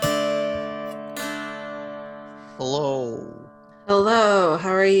Hello. Hello, how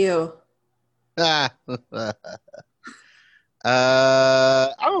are you? Ah,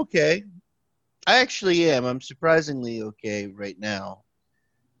 I'm okay. I actually am. I'm surprisingly okay right now.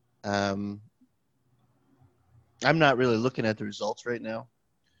 Um, I'm not really looking at the results right now.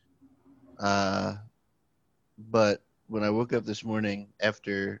 Uh, but when I woke up this morning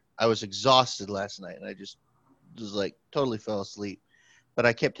after I was exhausted last night and I just was like totally fell asleep, but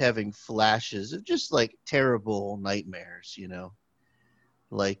I kept having flashes of just like terrible nightmares,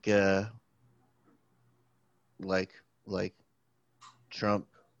 like uh like like Trump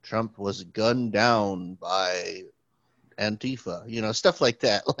Trump was gunned down by Antifa, stuff like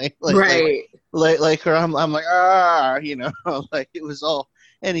that. Right. Or I'm like, like it was all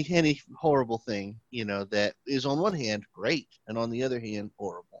any horrible thing, that is on one hand great and on the other hand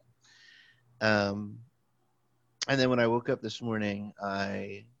horrible. Um, and then when I woke up this morning,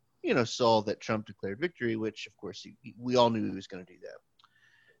 I, saw that Trump declared victory, which of course we all knew he was going to do that.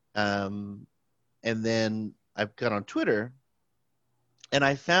 And then I got on Twitter and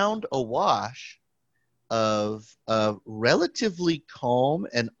I found a wash of relatively calm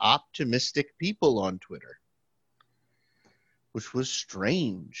and optimistic people on Twitter, which was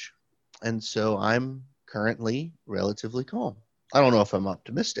strange. And so I'm currently relatively calm. I don't know if I'm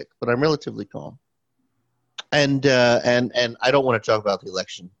optimistic, but I'm relatively calm. And I don't want to talk about the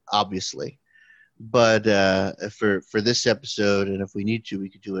election, obviously, but for this episode, and if we need to, we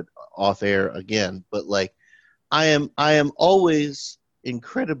could do it off air again. But like, I am always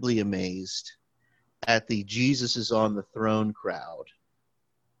incredibly amazed at the Jesus is on the throne crowd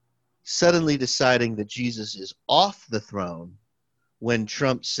suddenly deciding that Jesus is off the throne when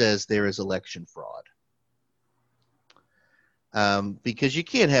Trump says there is election fraud. Because you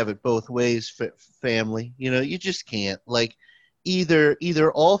can't have it both ways, family. You just can't. Like, either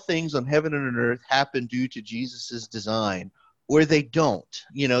all things on heaven and on earth happen due to Jesus's design, or they don't.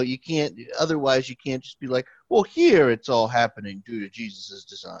 You can't. Otherwise, you can't just be like, well, here it's all happening due to Jesus's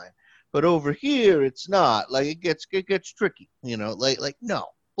design, but over here it's not. Like it gets tricky. Like no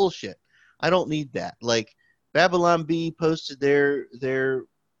bullshit. I don't need that. Like Babylon B posted their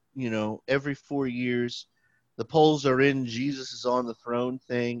every 4 years the polls are in, Jesus is on the throne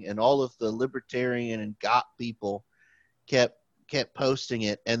thing, and all of the libertarian and got people kept kept posting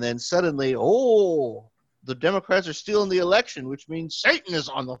it, and then suddenly, oh, the Democrats are stealing the election, which means Satan is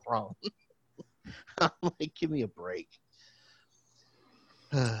on the throne. I'm like, give me a break.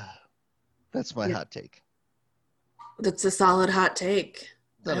 That's my Yeah, hot take. that's a solid hot take.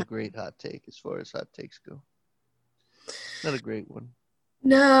 Not a great hot take as far as hot takes go. Not a great one.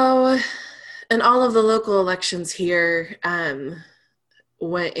 No, and all of the local elections here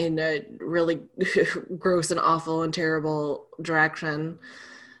went in a really gross and awful and terrible direction.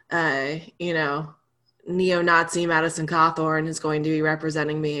 You know, neo-Nazi Madison Cawthorn is going to be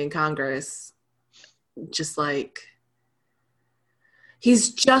representing me in Congress. Just like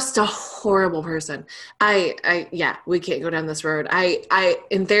he's just a horrible person. Yeah, we can't go down this road.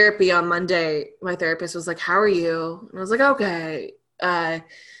 In therapy on Monday, my therapist was like, "How are you?" And I was like, "Okay."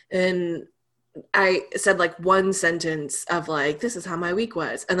 And I said like one sentence of like, "This is how my week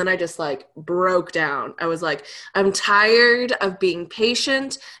was," and then I just like broke down. I was like, "I'm tired of being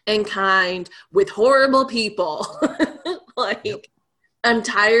patient and kind with horrible people." Yep. Like, I'm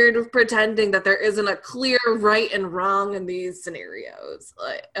tired of pretending that there isn't a clear right and wrong in these scenarios.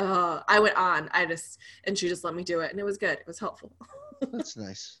 Like, I went on. And she just let me do it, and it was good. It was helpful. That's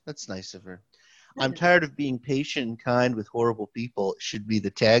nice. That's nice of her. I'm tired of being patient and kind with horrible people. It should be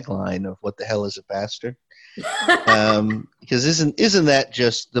the tagline of what the hell is a pastor? Because isn't that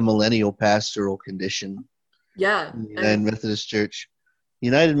just the millennial pastoral condition Yeah, in the United and Methodist Church?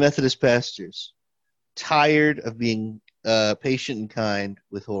 United Methodist pastors tired of being patient and kind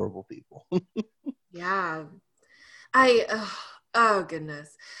with horrible people. yeah, I. Oh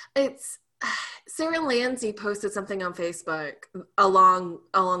goodness, it's Sarah Landsey posted something on Facebook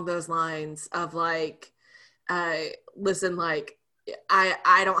along those lines of like, uh, listen, like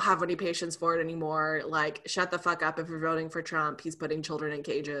I don't have any patience for it anymore. Like, shut the fuck up if you're voting for Trump. He's putting children in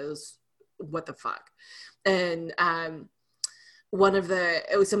cages. What the fuck? And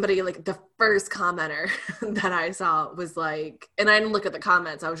it was somebody like the first commenter that I saw was like, and I didn't look at the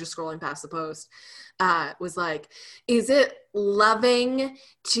comments, I was just scrolling past the post, was like, is it loving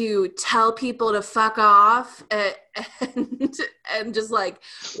to tell people to fuck off? And, and just like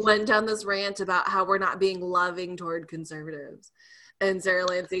went down this rant about how we're not being loving toward conservatives. And Sarah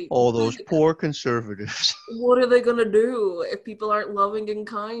Lancey, All those poor conservatives. what are they gonna do if people aren't loving and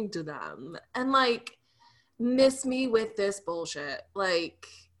kind to them? And like, miss me with this bullshit. Like,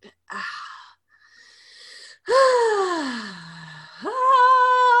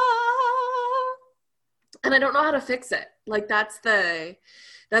 And I don't know how to fix it. Like that's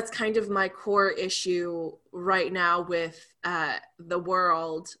kind of my core issue right now with the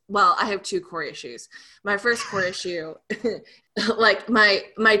world. Well, I have two core issues. My first core issue, like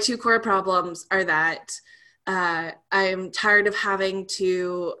my two core problems are that I'm tired of having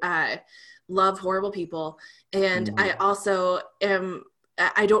to love horrible people, and I also am.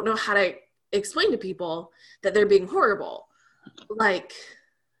 I don't know how to explain to people that they're being horrible. Like,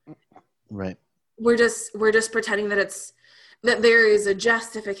 Right. we're just pretending that there is a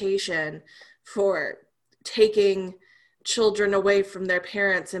justification for taking children away from their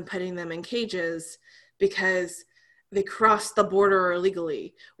parents and putting them in cages because they crossed the border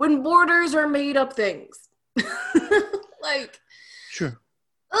illegally, when borders are made up things. Like, Sure.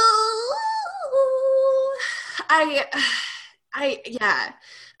 oh, yeah.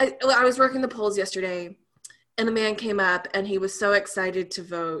 I was working the polls yesterday, and a man came up and he was so excited to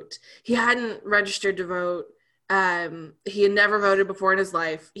vote. He hadn't registered to vote. He had never voted before in his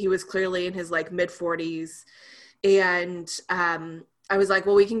life. He was clearly in his like mid 40s. And I was like,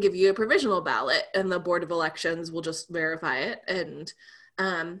 well, we can give you a provisional ballot and the Board of Elections will just verify it. And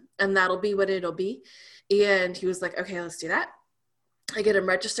that'll be what it'll be. And he was like, okay, let's do that. I get him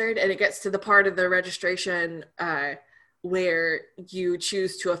registered, and it gets to the part of the registration where you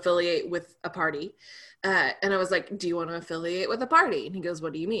choose to affiliate with a party. And I was like, do you want to affiliate with a party? And he goes,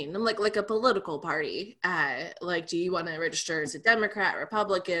 what do you mean? And I'm like a political party. Like, do you want to register as a Democrat,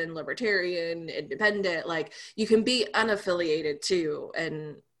 Republican, Libertarian, Independent? Like, you can be unaffiliated too,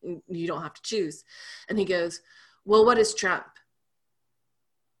 and you don't have to choose. And he goes, well, what is Trump?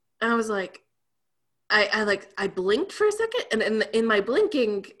 And I was like, I blinked for a second, and in my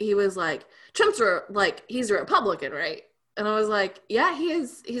blinking, he was like, he's a Republican, right? And I was like, yeah,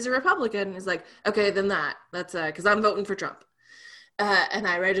 he's a Republican. He's like, okay, then that's because I'm voting for Trump. And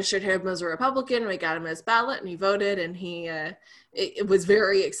I registered him as a Republican. We got him his ballot, and he voted, and he it was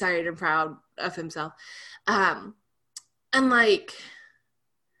very excited and proud of himself. And like,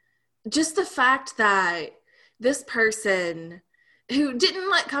 just the fact that this person who didn't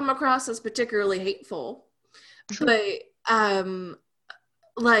like come across as particularly hateful, sure, but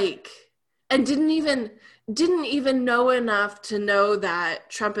like, and didn't even know enough to know that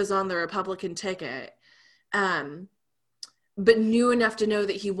Trump is on the Republican ticket, but knew enough to know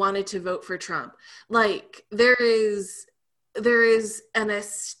that he wanted to vote for Trump. Like, there is an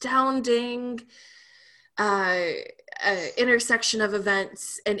astounding intersection of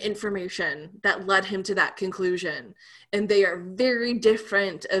events and information that led him to that conclusion. And they are very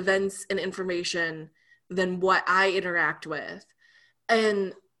different events and information than what I interact with.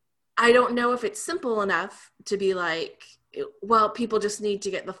 And I don't know if it's simple enough to be like, well, people just need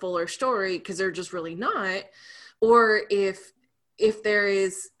to get the fuller story, because they're just really not. Or if there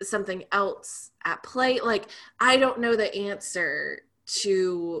is something else at play. Like, I don't know the answer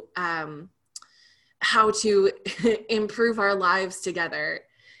to how to improve our lives together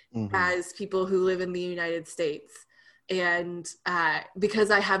as people who live in the United States. And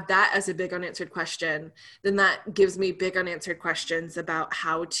because I have that as a big unanswered question, then that gives me big unanswered questions about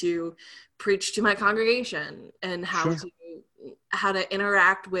how to preach to my congregation and how to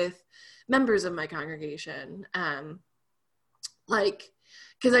interact with members of my congregation. Like,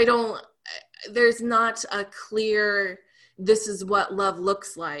 because there's not a clear, this is what love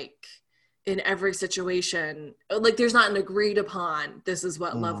looks like in every situation. Like, there's not an agreed upon, this is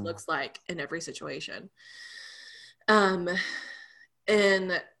what love looks like in every situation. And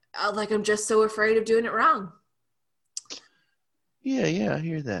like, I'm just so afraid of doing it wrong. Yeah, I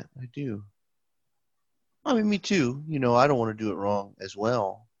hear that. I do. I mean, me too. You know, I don't want to do it wrong as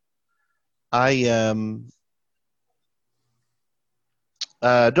well. I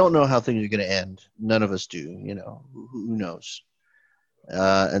don't know how things are going to end. None of us do. You know, who knows?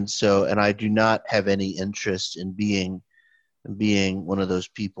 And I do not have any interest in being one of those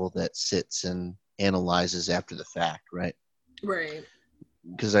people that sits and analyzes after the fact, right? Right.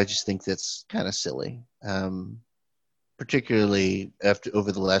 Because I just think that's kind of silly, particularly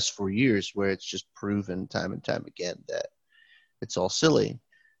over the last 4 years, where it's just proven time and time again that it's all silly.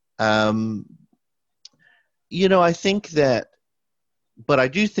 You know, I think that, but I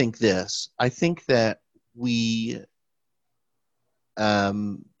do think this. I think that we,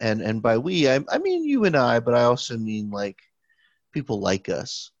 and by we, I mean you and I, but I also mean like people like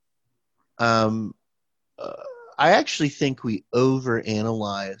us. I actually think we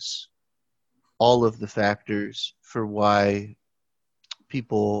overanalyze all of the factors for why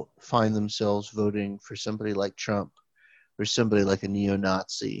people find themselves voting for somebody like Trump or somebody like a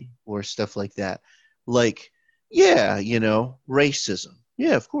neo-Nazi or stuff like that. Like, yeah, racism.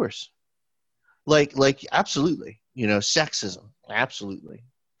 Yeah, of course. Like absolutely. Sexism. Absolutely.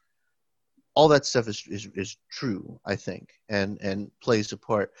 All that stuff is true, I think, and plays a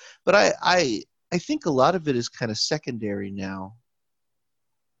part. But I think a lot of it is kind of secondary now,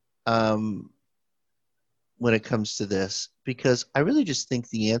 um, when it comes to this, because I really just think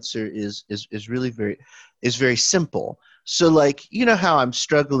the answer is really very simple. So, like, how I'm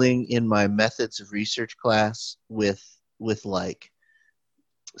struggling in my methods of research class with like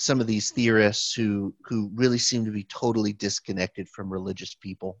some of these theorists who really seem to be totally disconnected from religious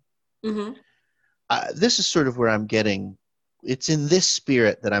people. Mm-hmm. This is sort of where I'm getting. It's in this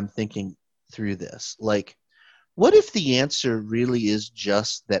spirit that I'm thinking through this. Like, what if the answer really is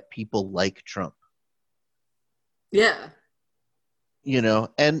just that people like Trump? Yeah.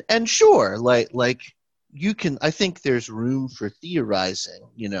 And sure, like you can. I think there's room for theorizing.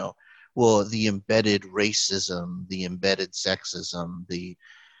 Well, the embedded racism, the embedded sexism,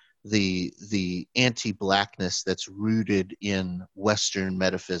 the anti-blackness that's rooted in Western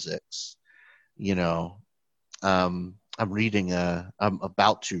metaphysics. You know, I'm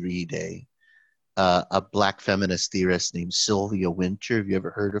about to read a black feminist theorist named Sylvia Wynter. Have you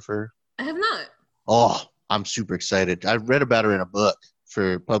ever heard of her? I have not. Oh, I'm super excited. I read about her in a book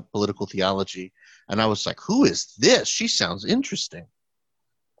for political theology, and I was like, "Who is this? She sounds interesting."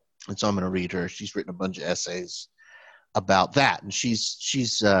 And so I'm going to read her. She's written a bunch of essays about that, and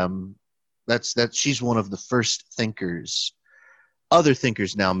she's one of the first thinkers. Other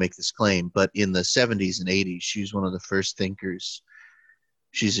thinkers now make this claim, but in the 70s and 80s, she was one of the first thinkers.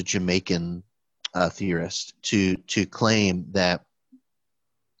 She's a Jamaican theorist to claim that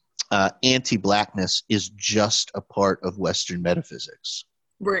anti-blackness is just a part of Western metaphysics.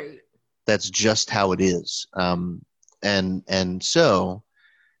 Right. That's just how it is. And so,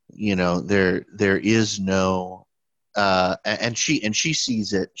 there is no, and she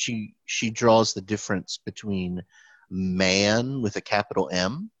sees it. She draws the difference between man with a capital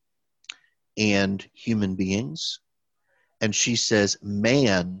M and human beings. And she says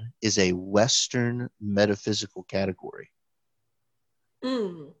man is a Western metaphysical category.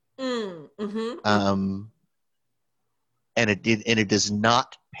 Mm-hmm. Um, and it does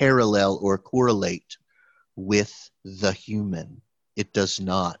not parallel or correlate with the human. It does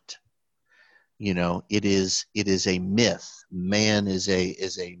not. It is a myth. Man is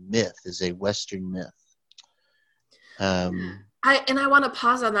a myth, is a Western myth. I want to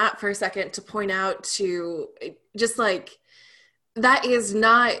pause on that for a second to point out to just like that is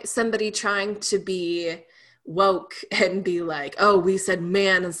not somebody trying to be woke and be like, oh, we said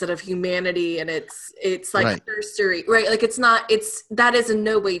man instead of humanity, and it's like Right. cursory, right? Like it's not, it's that is in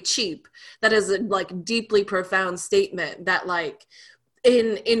no way cheap. That is a like deeply profound statement that like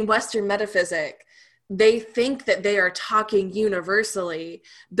in Western metaphysic, they think that they are talking universally,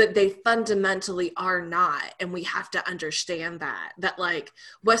 but they fundamentally are not. And we have to understand that like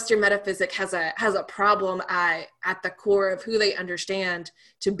Western metaphysic has a problem at the core of who they understand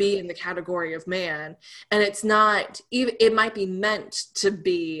to be in the category of man. And it's not even, it might be meant to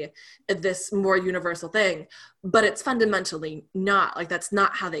be this more universal thing, but it's fundamentally not. Like that's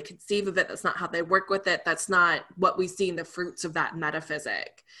not how they conceive of it. That's not how they work with it. That's not what we see in the fruits of that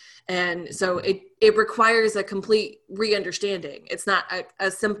metaphysic. And so it requires a complete re-understanding. It's not a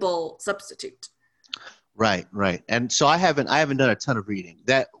simple substitute. Right. And so I haven't done a ton of reading.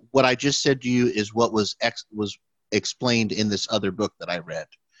 That what I just said to you is what was explained in this other book that I read.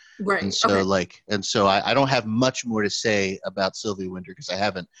 And Right. so Okay. I don't have much more to say about Sylvia Wynter because I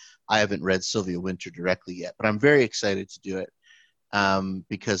haven't read Sylvia Wynter directly yet, but I'm very excited to do it,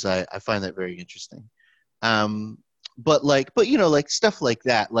 because I find that very interesting. Um, but stuff like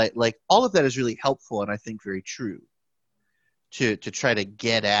that, like all of that is really helpful and I think very true to try to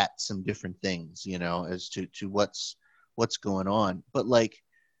get at some different things, as to what's going on. But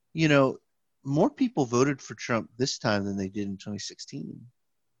you know, more people voted for Trump this time than they did in 2016.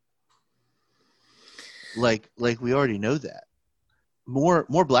 Like we already know that.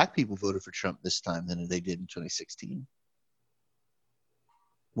 More black people voted for Trump this time than they did in 2016.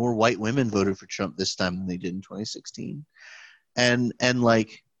 More white women voted for Trump this time than they did in 2016. And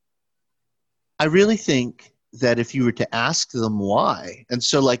like I really think that if you were to ask them why, and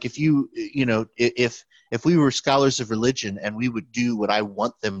so like if if we were scholars of religion and we would do what I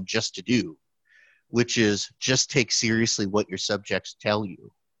want them just to do, which is just take seriously what your subjects tell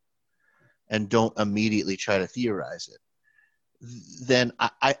you and don't immediately try to theorize it, then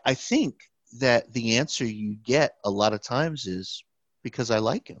I think that the answer you get a lot of times is because I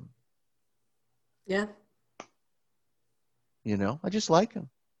like him. Yeah. I just like him.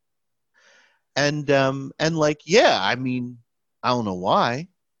 And like, yeah, I mean, I don't know why,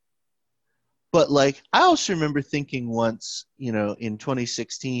 but like, I also remember thinking once, in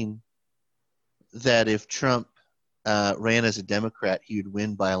 2016, that if Trump ran as a Democrat, he would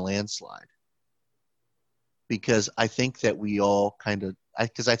win by a landslide. Because I think that we all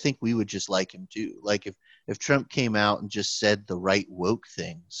because I think we would just like him too. Like if Trump came out and just said the right woke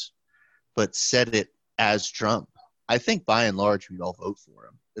things, but said it as Trump, I think by and large we'd all vote for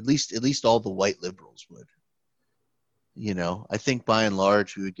him. At least all the white liberals would. I think by and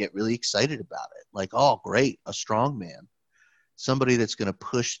large we would get really excited about it. Like, oh, great, a strong man, somebody that's going to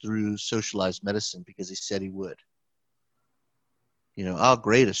push through socialized medicine because he said he would. Oh,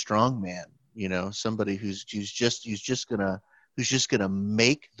 great, a strong man. Somebody who's just gonna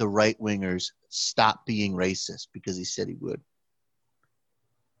make the right wingers stop being racist because he said he would.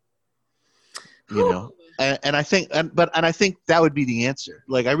 And I think, and I think that would be the answer.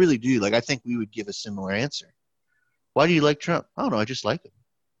 Like, I really do. Like, I think we would give a similar answer. Why do you like Trump? I don't know. I just like him.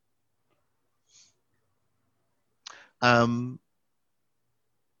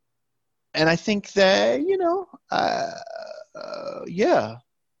 And I think that, yeah.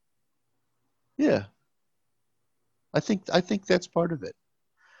 I think that's part of it.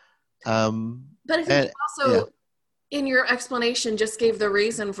 But I think you also, in your explanation, just gave the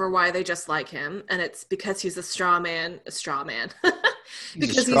reason for why they just like him, and it's because he's a straw man.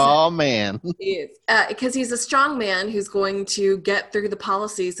 He's a straw man. He is. Because he's a strong man who's going to get through the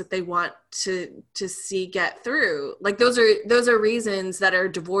policies that they want to see get through. Like, those are reasons that are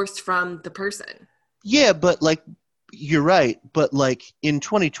divorced from the person. Yeah, but like, you're right. But like, in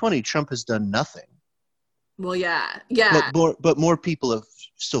 2020, Trump has done nothing. Well, yeah. But more people have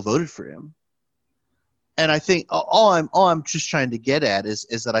still voted for him. And I think all I'm just trying to get at is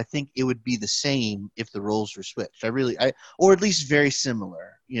that I think it would be the same if the roles were switched. Or at least very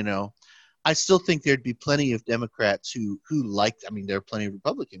similar. I still think there'd be plenty of Democrats who like. I mean, there are plenty of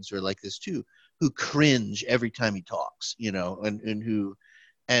Republicans who are like this too, who cringe every time he talks. And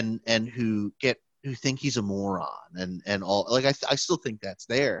who think he's a moron and all. Like, I still think that's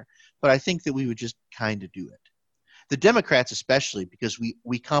there, but I think that we would just kind of do it. The Democrats especially, because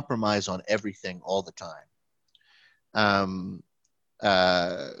we compromise on everything all the time.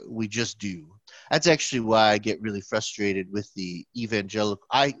 We just do. That's actually why I get really frustrated with the evangelical.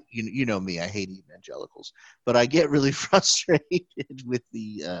 You know me, I hate evangelicals, but I get really frustrated with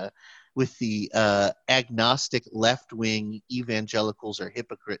the agnostic left-wing evangelicals are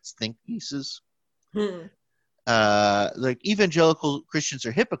hypocrites think pieces. Like, evangelical Christians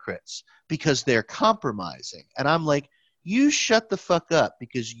are hypocrites because they're compromising. And I'm like, you shut the fuck up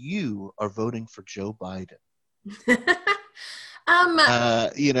because you are voting for Joe Biden.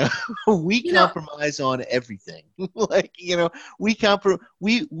 We compromise on everything. Like, we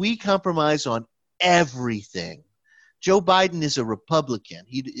compromise on everything. Joe Biden is a Republican.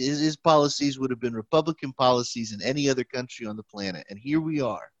 His policies would have been Republican policies in any other country on the planet. And here we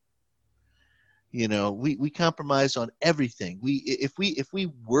are. We compromise on everything. If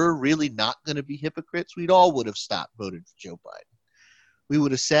we were really not going to be hypocrites, would have stopped voting for Joe Biden. We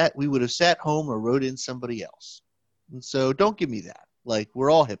would have sat home or wrote in somebody else. And so don't give me that. Like, we're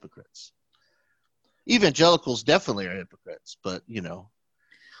all hypocrites. Evangelicals definitely are hypocrites, but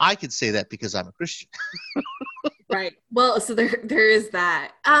I could say that because I'm a Christian. Right. Well, so there is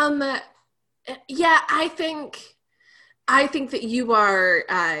that. Yeah, I think that you are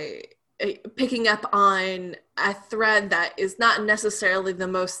picking up on a thread that is not necessarily the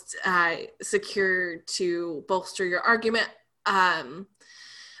most secure to bolster your argument.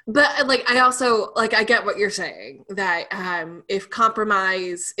 But like, I also, like, I get what you're saying, that if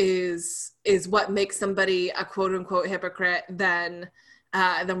compromise is what makes somebody a quote unquote hypocrite, then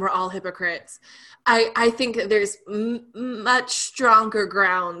we're all hypocrites. I think that there's much stronger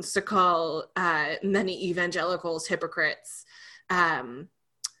grounds to call many evangelicals hypocrites.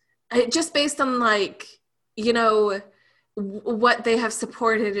 Just based on, like, what they have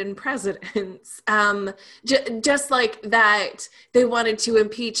supported in presidents. Just like that, they wanted to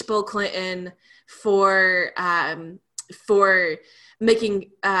impeach Bill Clinton for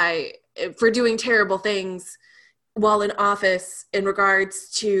making for doing terrible things while in office in regards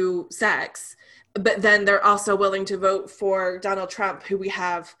to sex, but then they're also willing to vote for Donald Trump, who we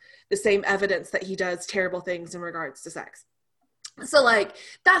have the same evidence that he does terrible things in regards to sex. So, like,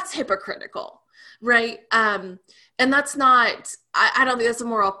 that's hypocritical, right? And that's not, I don't think that's a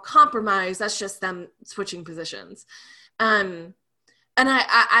moral compromise. That's just them switching positions. And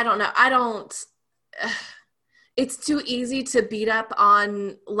I don't know. It's too easy to beat up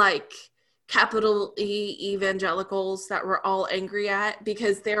on, like, capital E evangelicals that we're all angry at,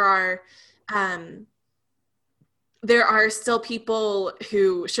 because there are um, there are still people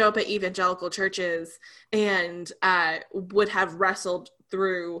who show up at evangelical churches and would have wrestled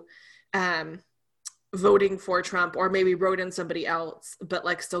through voting for Trump, or maybe wrote in somebody else, but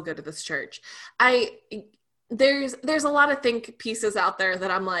like still go to this church. There's a lot of think pieces out there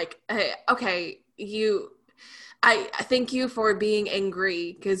that I'm like, hey, okay, I thank you for being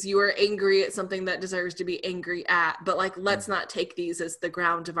angry, because you are angry at something that deserves to be angry at, but like, let's not take these as the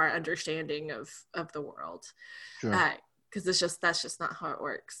ground of our understanding of the world. Sure. Because that's just not how it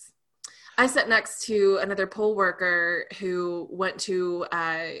works. I sat next to another poll worker who went to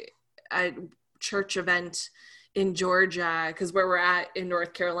a church event in Georgia, because where we're at in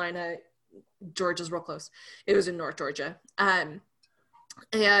North Carolina, Georgia's real close. It was in North Georgia. And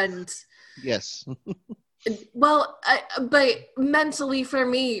yes. Well, but mentally for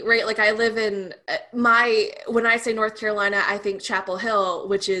me, right, like I live in when I say North Carolina, I think Chapel Hill,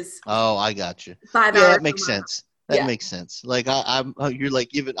 which is I got you. 5 Yeah, hours. that makes sense. That makes sense. Like you're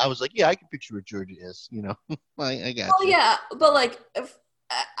like, even I was like, yeah, I can picture where Georgia is. You know, I got you. Yeah, but like,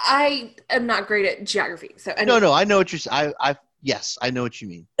 I am not great at geography, so no, I know what you're. Yes, I know what you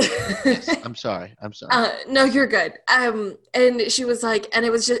mean. Yes, I'm sorry. No, you're good. And she was like, and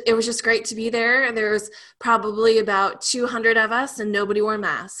it was just great to be there. And there was probably about 200 of us, and nobody wore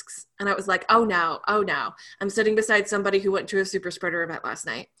masks. And I was like, oh no. I'm sitting beside somebody who went to a super spreader event last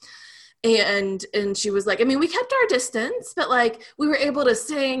night. And she was like, I mean, we kept our distance, but like we were able to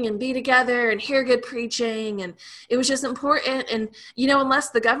sing and be together and hear good preaching, and it was just important. And you know,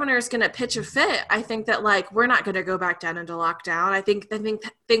 unless the governor is going to pitch a fit, I think that like we're not going to go back down into lockdown. I think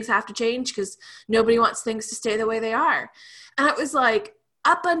things have to change, because nobody wants things to stay the way they are. And it was like,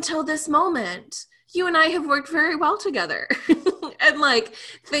 up until this moment, you and I have worked very well together. And like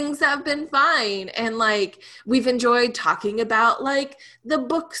things have been fine, and like we've enjoyed talking about like the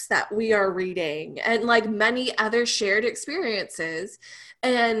books that we are reading, and like many other shared experiences.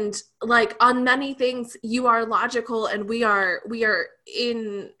 And like on many things you are logical, and we are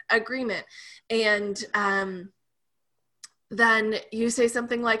in agreement. And then you say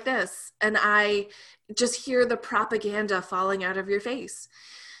something like this, and I just hear the propaganda falling out of your face.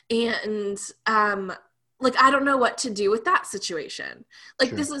 And like, I don't know what to do with that situation. Like,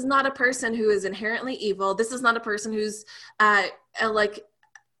 sure. This is not a person who is inherently evil. This is not a person who's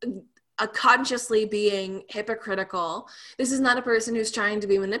consciously being hypocritical. This is not a person who's trying to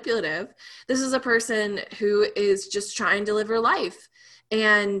be manipulative. This is a person who is just trying to live her life.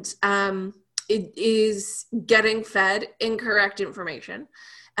 And it is getting fed incorrect information.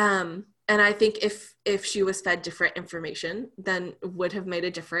 And I think if she was fed different information, then would have made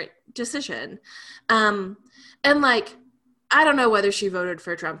a different decision. And like, I don't know whether she voted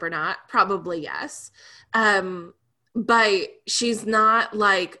for Trump or not. Probably yes. But she's not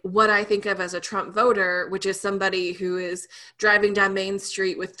like what I think of as a Trump voter, which is somebody who is driving down Main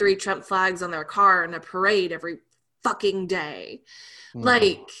Street with 3 Trump flags on their car in a parade every fucking day. Mm-hmm.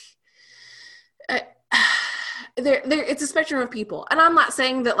 Like, it's a spectrum of people. And I'm not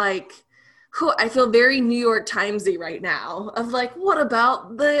saying that like, I feel very New York Timesy right now of like, what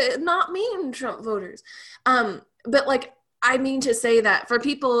about the not mean Trump voters? But like, I mean to say that for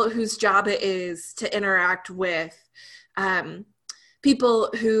people whose job it is to interact with people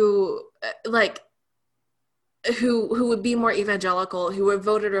who like, who would be more evangelical, who have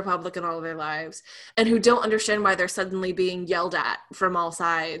voted Republican all of their lives, and who don't understand why they're suddenly being yelled at from all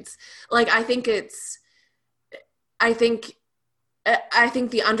sides. Like, I think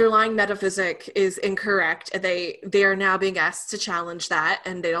the underlying metaphysic is incorrect. They are now being asked to challenge that,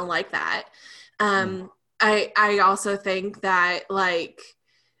 and they don't like that. I also think that like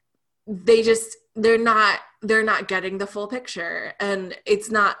they're not getting the full picture, and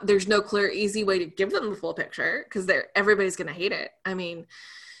there's no clear, easy way to give them the full picture, because everybody's gonna hate it. I mean,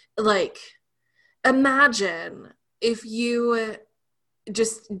 like, imagine if you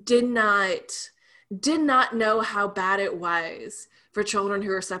just did not know how bad it was for children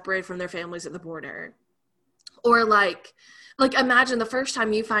who are separated from their families at the border. Or like imagine the first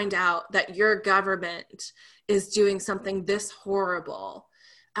time you find out that your government is doing something this horrible.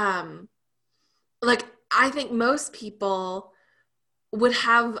 Like, I think most people would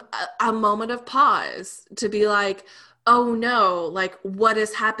have a moment of pause to be like, oh no, like what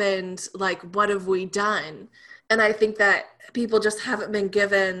has happened? Like, what have we done? And I think that people just haven't been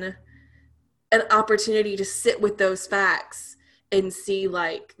given an opportunity to sit with those facts and see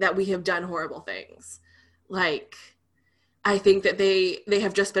like that we have done horrible things. Like, I think that they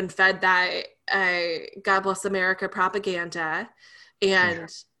have just been fed that God bless America propaganda. And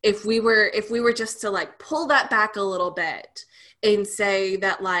if we were just to like pull that back a little bit and say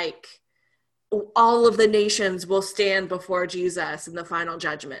that like, all of the nations will stand before Jesus in the final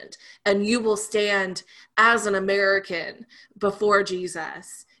judgment, and you will stand as an American before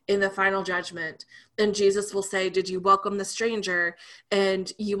Jesus in the final judgment. And Jesus will say, did you welcome the stranger?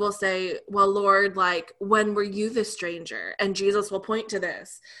 And you will say, well, Lord, like, when were you the stranger? And Jesus will point to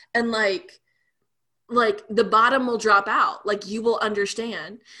this, and like the bottom will drop out, like you will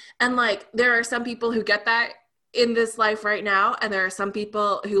understand. And like there are some people who get that in this life right now, and there are some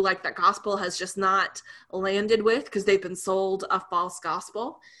people who like that gospel has just not landed with because they've been sold a false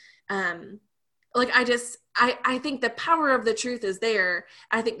gospel. Like I think the power of the truth is there.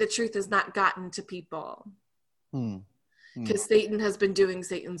 I think the truth has not gotten to people because Satan has been doing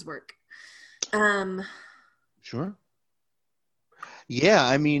Satan's work. Sure. Yeah,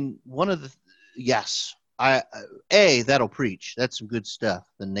 I mean, yes, that'll preach. That's some good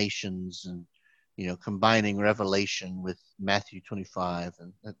stuff. The nations, and combining Revelation with Matthew 25,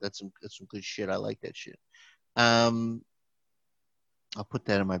 and that's some good shit. I like that shit. I'll put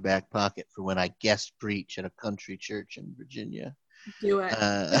that in my back pocket for when I guest preach at a country church in Virginia. Do it.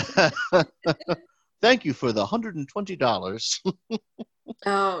 Thank you for the $120.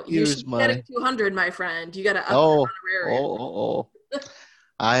 Oh, you should be getting 200, my friend. You got to up your honorarium.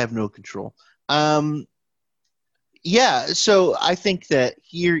 I have no control. Yeah, so I think that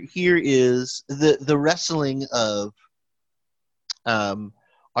here is the wrestling of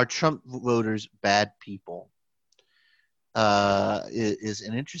are Trump voters bad people is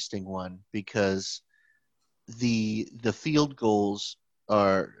an interesting one, because the field goals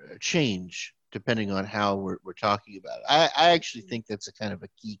are change depending on how we're talking about it. I actually think that's a kind of a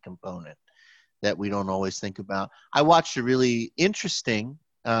key component that we don't always think about. I watched a really interesting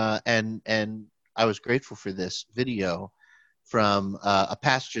and I was grateful for this video from a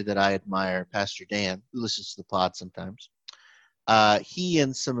pastor that I admire, Pastor Dan, who listens to the pod sometimes. He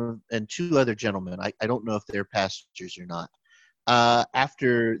and two other gentlemen, I don't know if they're pastors or not,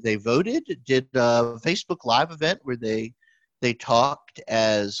 after they voted, did a Facebook Live event where they talked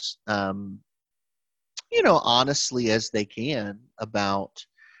as honestly as they can about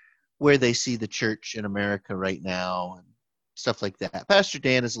where they see the church in America right now and stuff like that. Pastor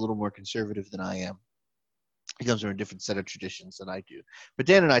Dan is a little more conservative than I am. He comes from a different set of traditions than I do. But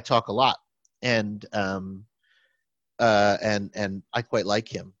Dan and I talk a lot, and I quite like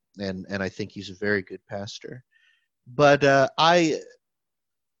him, and I think he's a very good pastor. But I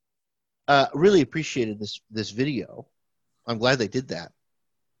really appreciated this video. I'm glad they did that.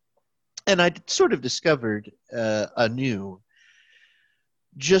 And I sort of discovered anew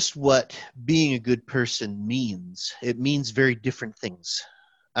just what being a good person means. It means very different things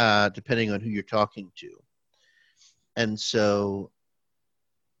depending on who you're talking to. And so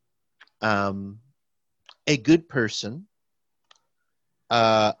a good person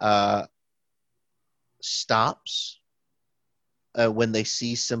stops when they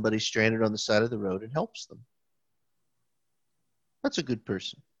see somebody stranded on the side of the road and helps them. That's a good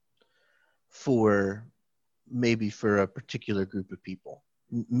person maybe for a particular group of people,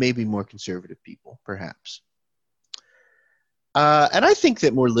 maybe more conservative people, perhaps. And I think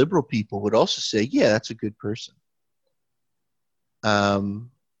that more liberal people would also say, yeah, that's a good person. But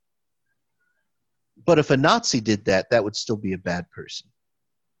if a Nazi did that, that would still be a bad person.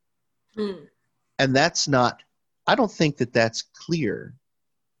 And that's not, I don't think that that's clear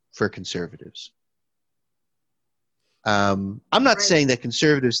for conservatives. I'm not saying that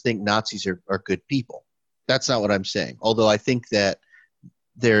conservatives think Nazis are good people. That's not what I'm saying. Although I think that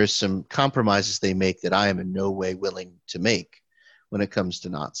there's some compromises they make that I am in no way willing to make when it comes to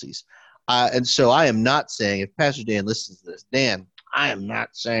Nazis. And so I am not saying, if Pastor Dan listens to this, Dan, I am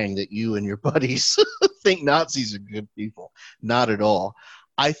not saying that you and your buddies think Nazis are good people. Not at all.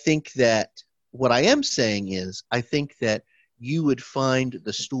 I think that what I am saying is, I think that you would find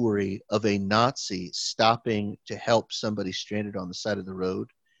the story of a Nazi stopping to help somebody stranded on the side of the road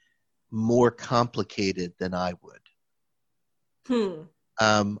more complicated than I would.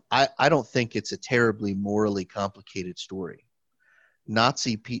 I don't think it's a terribly morally complicated story.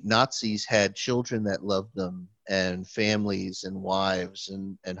 Nazis had children that loved them, and families and wives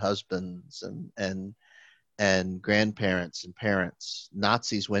and husbands and grandparents and parents.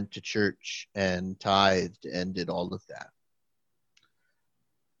 Nazis went to church and tithed and did all of that.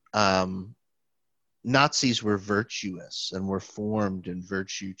 Nazis were virtuous and were formed in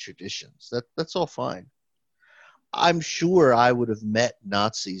virtue traditions. That's all fine. I'm sure I would have met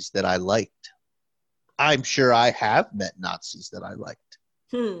Nazis that I liked. I'm sure I have met Nazis that I liked.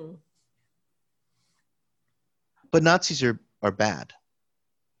 But Nazis are bad.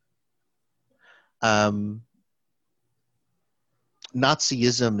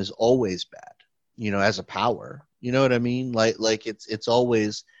 Nazism is always bad. as a power. You know what I mean? Like it's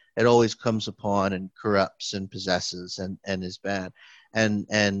always, it always comes upon and corrupts and possesses and is bad.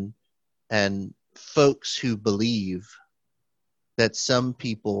 And folks who believe that some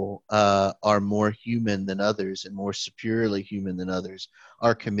people are more human than others and more superiorly human than others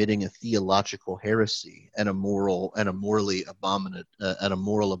are committing a theological heresy and a moral and a morally abominate and a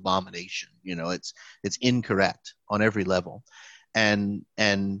moral abomination. It's incorrect on every level, and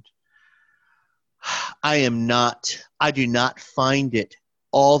I do not find it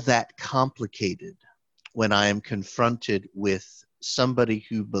all that complicated when I am confronted with somebody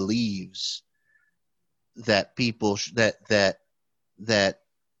who believes that that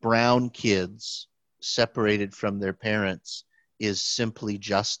brown kids separated from their parents is simply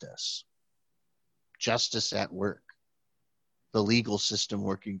justice at work, the legal system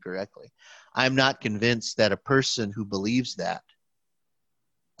working correctly. I'm not convinced that a person who believes that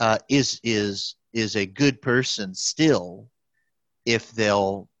is a good person still, if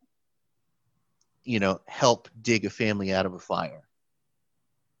they'll help dig a family out of a fire.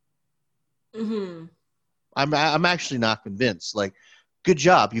 Mm-hmm. I'm actually not convinced. Like, good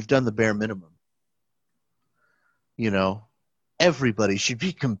job, you've done the bare minimum. Everybody should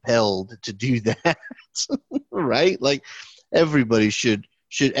be compelled to do that. Right? Like, everybody should,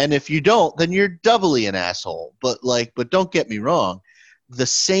 and if you don't, then you're doubly an asshole. But don't get me wrong, the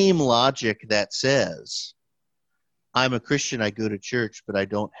same logic that says I'm a Christian, I go to church, but I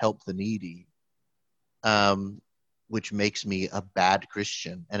don't help the needy, which makes me a bad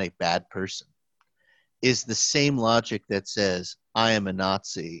Christian and a bad person, is the same logic that says I am a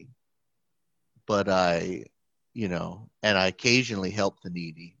Nazi, but and I occasionally help the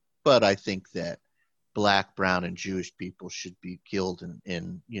needy, but I think that Black, brown, and Jewish people should be killed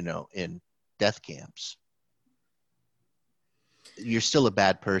in death camps. You're still a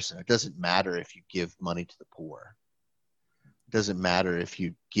bad person. It doesn't matter if you give money to the poor. It doesn't matter if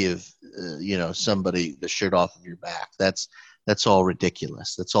you give somebody the shirt off of your back. That's all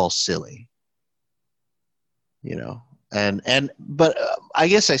ridiculous. That's all silly. But I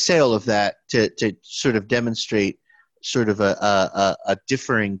guess I say all of that to sort of demonstrate sort of a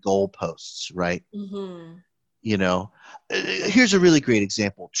differing goalposts, right? Mm-hmm. Here's a really great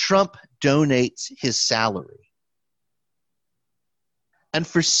example. Trump donates his salary, and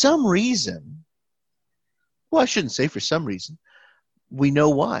for some reason, well, I shouldn't say for some reason, we know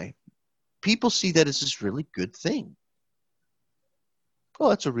why. People see that as this really good thing. Oh,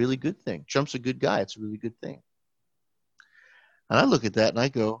 that's a really good thing. Trump's a good guy. It's a really good thing. And I look at that and I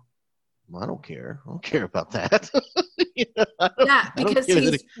go, well, I don't care. I don't care about that. Because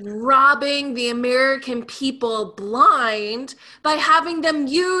he's robbing the American people blind by having them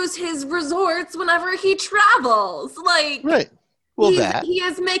use his resorts whenever he travels. Like, right. Well, he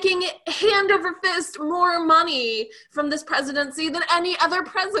is making hand over fist more money from this presidency than any other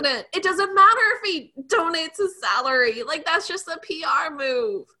president. It doesn't matter if he donates his salary. Like, that's just a PR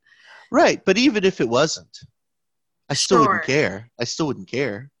move. Right. But even if it wasn't, I still wouldn't care. I still wouldn't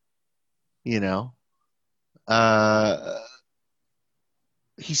care. His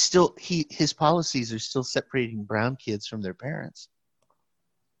policies are still separating brown kids from their parents.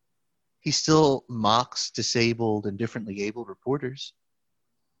 He still mocks disabled and differently abled reporters.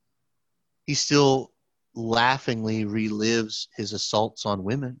 He still laughingly relives his assaults on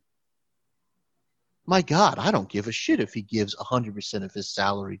women. My God, I don't give a shit if he gives 100% of his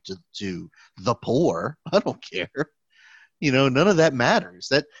salary to the poor. I don't care. None of that matters.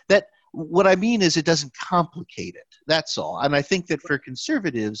 That what I mean is, it doesn't complicate it. That's all. And I think that for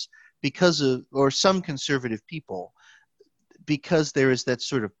conservatives, or some conservative people, because there is that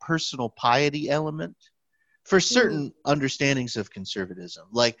sort of personal piety element for certain understandings of conservatism.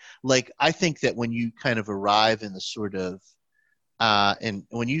 Like I think that when you kind of arrive in the sort of and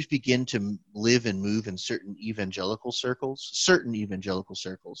when you begin to live and move in certain evangelical circles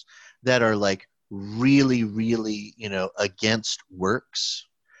that are like really, really, against works,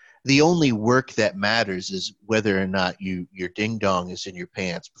 the only work that matters is whether or not your ding dong is in your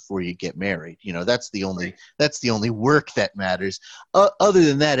pants before you get married. That's the only work that matters. Other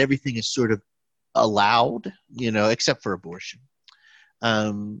than that, everything is sort of allowed, except for abortion.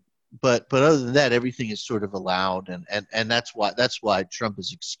 But other than that, everything is sort of allowed, and that's why Trump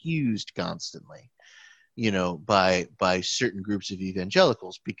is excused constantly, by certain groups of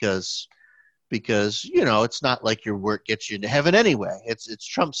evangelicals, because it's not like your work gets you into heaven anyway. It's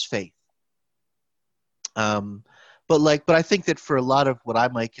Trump's faith. But I think that for a lot of what I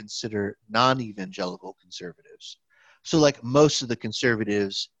might consider non-evangelical conservatives, so like most of the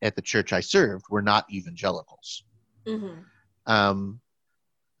conservatives at the church I served were not evangelicals. Mm-hmm.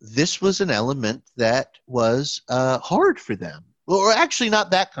 this was an element that was hard for them, or actually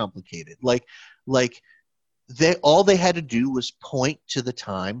not that complicated. Like they had to do was point to the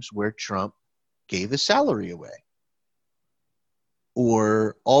times where Trump gave his salary away,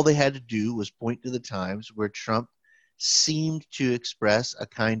 or all they had to do was point to the times where Trump seemed to express a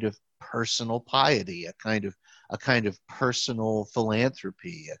kind of personal piety, a kind of personal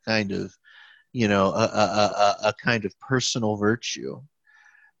philanthropy, a kind of a kind of personal virtue.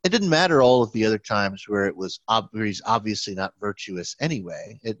 It didn't matter all of the other times where where he's obviously not virtuous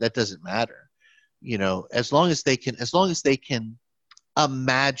anyway. That doesn't matter, as long as they can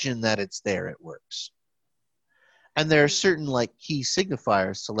imagine that it's there, it works. And there are certain like key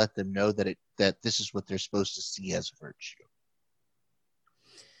signifiers to let them know that this is what they're supposed to see as virtue.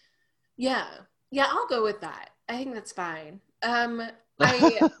 Yeah. Yeah, I'll go with that. I think that's fine. I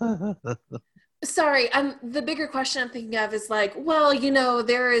Sorry, the bigger question I'm thinking of is like, well,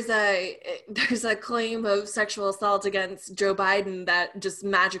 there's a claim of sexual assault against Joe Biden that just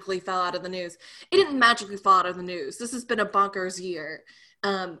magically fell out of the news. It didn't magically fall out of the news. This has been a bonkers year.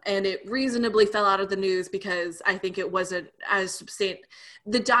 And it reasonably fell out of the news because I think it wasn't as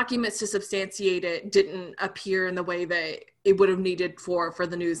the documents to substantiate it didn't appear in the way that it would have needed for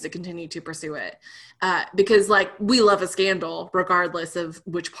the news to continue to pursue it. Because like, we love a scandal regardless of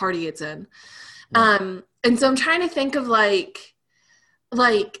which party it's in. And so I'm trying to think of like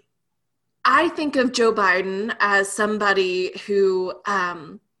I think of Joe Biden as somebody who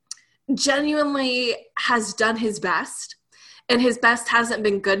genuinely has done his best, and his best hasn't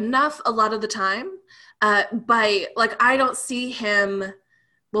been good enough a lot of the time. But like, I don't see him.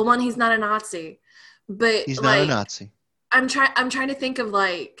 Well, one, he's not a Nazi, but he's not a Nazi. I'm trying to think of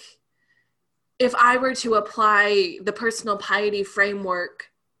like, if I were to apply the personal piety framework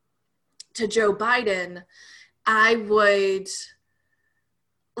to Joe Biden, I would,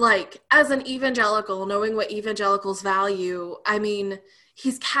 like, as an evangelical, knowing what evangelicals value, I mean,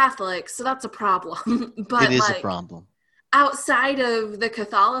 he's Catholic, so that's a problem. But it is a problem. Outside of the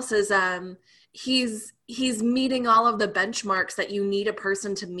Catholicism, he's meeting all of the benchmarks that you need a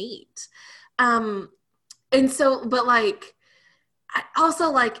person to meet. And so, but like, I also,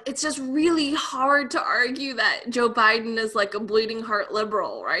 like, it's just really hard to argue that Joe Biden is like a bleeding heart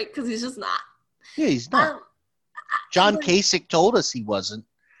liberal, right? Because he's just not. Yeah, he's not. John Kasich told us he wasn't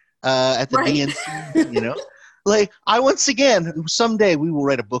at the right. DNC, Like, once again, someday we will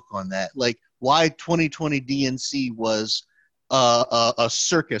write a book on that. Like, why 2020 DNC was a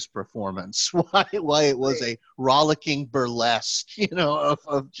circus performance. Why it was a rollicking burlesque,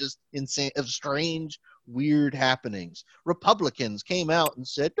 of just insane, of strange, weird happenings. Republicans came out and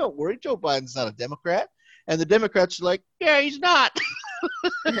said, don't worry, Joe Biden's not a Democrat. And the Democrats are like, yeah, he's not.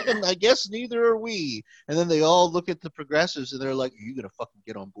 And I guess neither are we. And then they all look at the progressives and they're like, are you going to fucking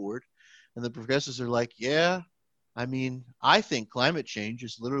get on board? And the progressives are like, yeah, I mean, I think climate change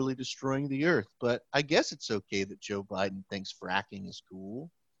is literally destroying the earth, but I guess it's okay that Joe Biden thinks fracking is cool.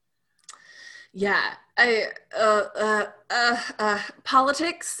 Yeah,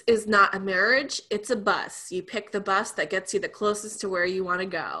 politics is not a marriage. It's a bus. You pick the bus that gets you the closest to where you want to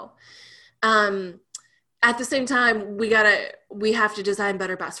go. At the same time, we have to design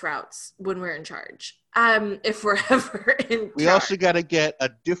better bus routes when we're in charge. If we're ever in charge. We also got to get a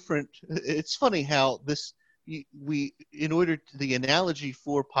different, it's funny how the analogy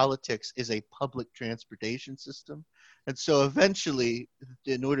for politics is a public transportation system. And so eventually,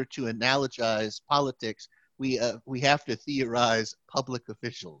 in order to analogize politics, we have to theorize public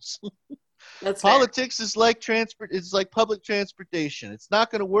officials. That's politics fair. It's like public transportation. It's not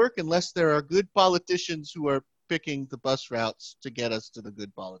going to work unless there are good politicians who are picking the bus routes to get us to the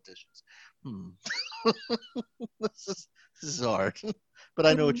good politicians. This is hard, but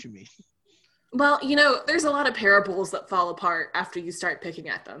I know what you mean. Well, there's a lot of parables that fall apart after you start picking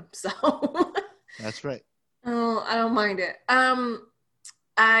at them. So that's right. Oh, I don't mind it.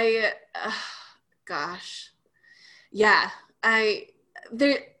 Yeah,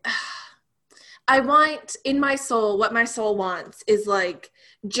 I want, in my soul, what my soul wants is like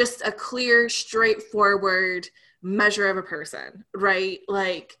just a clear, straightforward measure of a person, right?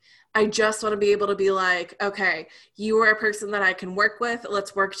 Like, I just want to be able to be like, okay, you are a person that I can work with.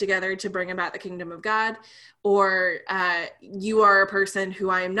 Let's work together to bring about the kingdom of God. Or you are a person who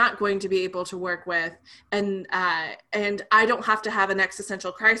I am not going to be able to work with. And I don't have to have an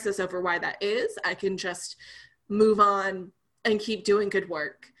existential crisis over why that is. I can just move on and keep doing good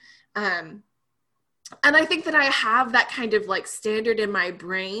work. And I think that I have that kind of like standard in my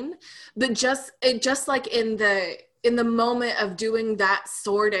brain, but just like in the moment of doing that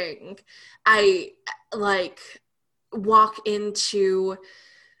sorting, I like walk into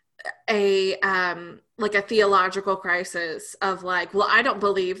a like a theological crisis of like, well, I don't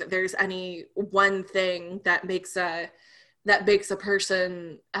believe that there's any one thing that makes a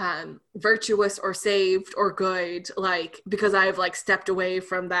person virtuous or saved or good, like because I've like stepped away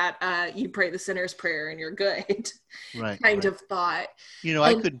from that you pray the sinner's prayer and you're good Right. kind Right. of thought.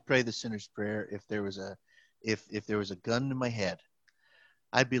 I And couldn't pray the sinner's prayer if there was a if there was a gun to my head.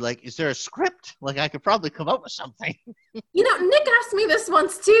 I'd be like, is there a script? Like I could probably come up with something. Nick asked me this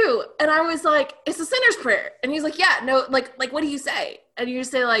once too, and I was like, it's a sinner's prayer. And he's like, yeah, no, like what do you say? And you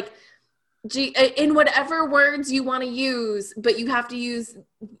say like, in whatever words you want to use, but you have to use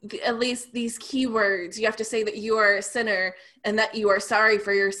at least these keywords. You have to say that you are a sinner and that you are sorry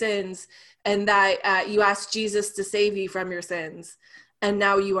for your sins and that you asked Jesus to save you from your sins, and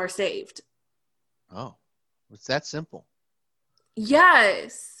now you are saved. Oh, it's that simple.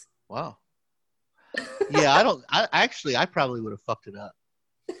 Yes. Wow. Yeah, I probably would have fucked it up.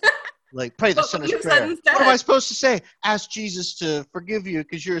 Like, pray the sinner's prayer. What am I supposed to say? Ask Jesus to forgive you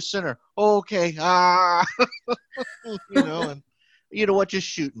because you're a sinner. Okay. And you know what? Just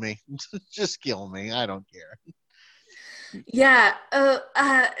shoot me. Just kill me. I don't care. Yeah.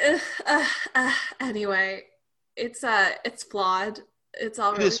 Anyway, it's flawed. It's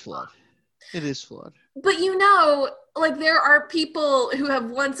all really flawed. It is flawed. But like there are people who have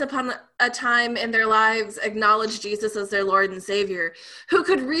once upon a time in their lives acknowledged Jesus as their Lord and Savior, who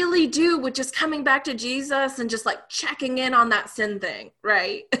could really do with just coming back to Jesus and just like checking in on that sin thing,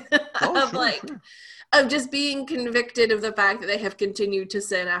 right? Of just being convicted of the fact that they have continued to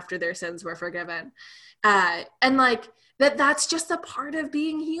sin after their sins were forgiven. And like that's just a part of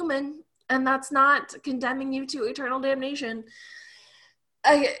being human, and that's not condemning you to eternal damnation.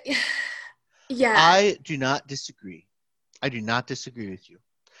 Yeah. I do not disagree. I do not disagree with you.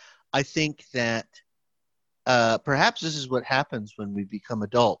 I think that perhaps this is what happens when we become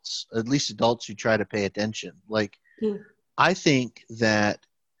adults, at least adults who try to pay attention. Like, I think that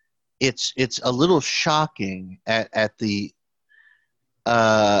it's a little shocking at the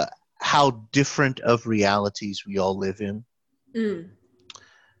how different of realities we all live in.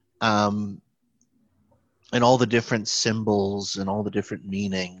 And all the different symbols and all the different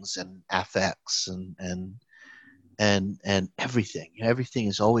meanings and affects and everything. Everything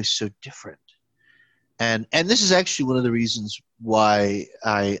is always so different. And this is actually one of the reasons why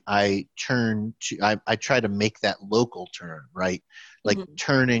I try to make that local turn, right? Like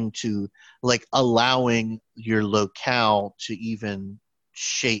turning to, like, allowing your locale to even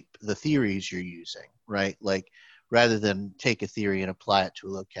shape the theories you're using, right? Like, rather than take a theory and apply it to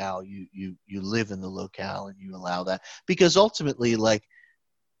a locale, you live in the locale and you allow that. Because ultimately, like,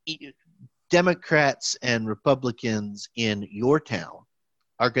 Democrats and Republicans in your town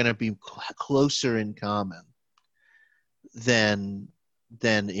are going to be closer in common than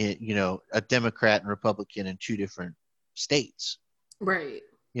a Democrat and Republican in two different states. Right.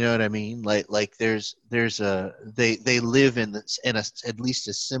 You know what I mean? Like there's they live in at least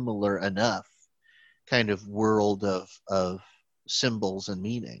a similar enough kind of world of symbols and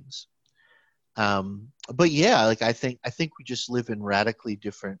meanings. But yeah, like I think we just live in radically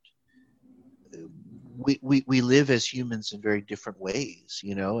different. We live as humans in very different ways,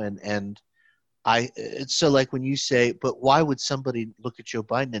 and so like when you say, but why would somebody look at Joe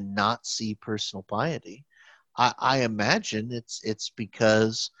Biden and not see personal piety? I imagine it's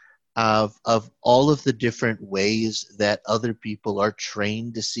because of all of the different ways that other people are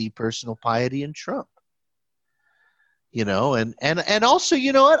trained to see personal piety in Trump. And also,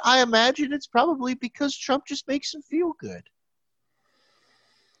 you know what? I imagine it's probably because Trump just makes him feel good.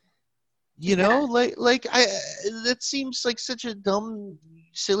 That seems like such a dumb,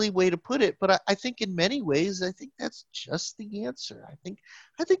 silly way to put it, but I think in many ways, I think that's just the answer. I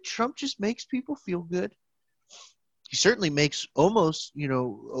think Trump just makes people feel good. He certainly makes almost,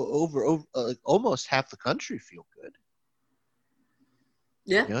 over almost half the country feel good.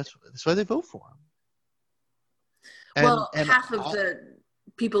 Yeah, that's why they vote for him. And half of the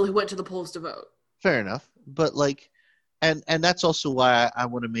people who went to the polls to vote. Fair enough, but like. And that's also why I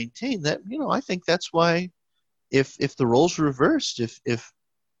want to maintain that, I think that's why if the roles were reversed,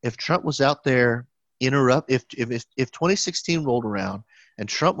 if Trump was out there if 2016 rolled around and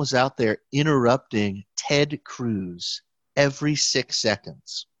Trump was out there interrupting Ted Cruz every 6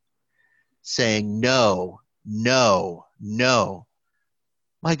 seconds, saying no, no, no,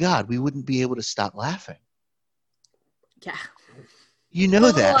 my God, we wouldn't be able to stop laughing. Yeah. You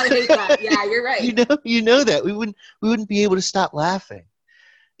know that. I hate that. Yeah, you're right. You know that we wouldn't be able to stop laughing.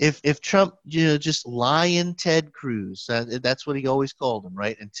 if Trump, just lying Ted Cruz, that's what he always called him,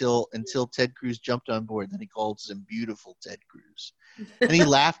 right? Until Ted Cruz jumped on board, then he calls him beautiful Ted Cruz, and he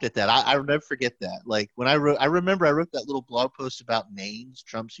laughed at that. I'll never forget that. Like when I remember I wrote that little blog post about names,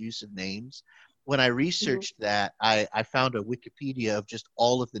 Trump's use of names. When I researched that, I found a Wikipedia of just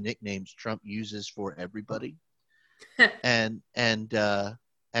all of the nicknames Trump uses for everybody, and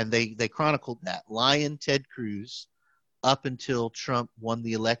they chronicled that lying Ted Cruz up until Trump won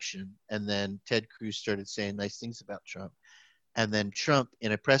the election, and then Ted Cruz started saying nice things about Trump. And then Trump,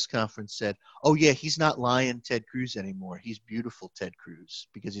 in a press conference, said, "Oh yeah, he's not lying Ted Cruz anymore. He's beautiful Ted Cruz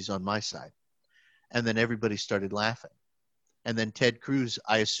because he's on my side." And then everybody started laughing. And then Ted Cruz,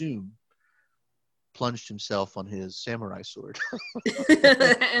 I assume, plunged himself on his samurai sword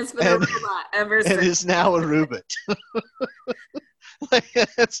It's been a robot ever since. and is now a Rubit. Like,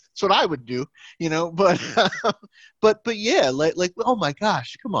 that's what I would do, but yeah, like oh my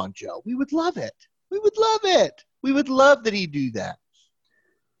gosh, come on, Joe, we would love it. We would love it. We would love that he do that,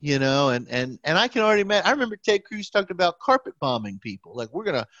 and I can already imagine. I remember Ted Cruz talked about carpet bombing people. Like we're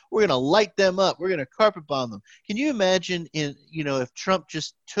gonna light them up. We're gonna carpet bomb them. Can you imagine if Trump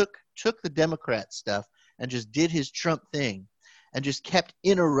just took the Democrat stuff and just did his Trump thing and just kept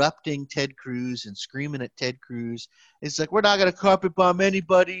interrupting Ted Cruz and screaming at Ted Cruz? It's like, we're not going to carpet bomb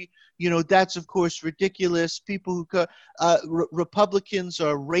anybody. That's, of course, ridiculous. People Republicans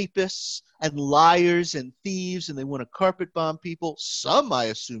are rapists and liars and thieves, and they want to carpet bomb people. Some, I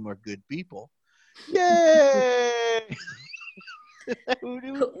assume, are good people. Yay! It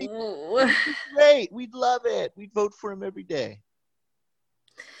would be great. We'd love it. We'd vote for him every day.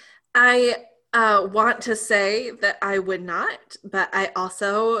 I want to say that I would not, but I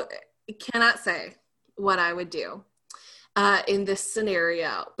also cannot say what I would do in this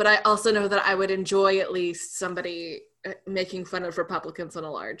scenario. But I also know that I would enjoy at least somebody making fun of Republicans on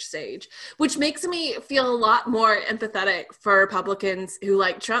a large stage, which makes me feel a lot more empathetic for Republicans who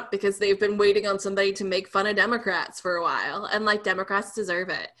like Trump, because they've been waiting on somebody to make fun of Democrats for a while, and like Democrats deserve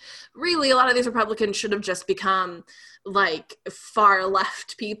it. Really, a lot of these Republicans should have just become like far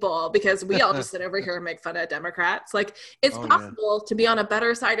left people, because we all just sit over here and make fun of Democrats. Like it's possible to be on a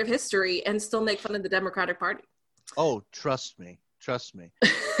better side of history and still make fun of the Democratic Party. Oh, trust me.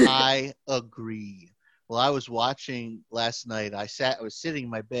 I agree. Well, I was watching last night. I was sitting in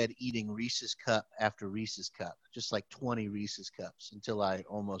my bed eating Reese's Cup after Reese's Cup, just like 20 Reese's Cups until I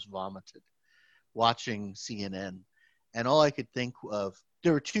almost vomited, watching CNN. And all I could think of,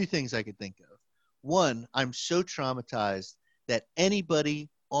 there were two things I could think of. One, I'm so traumatized that anybody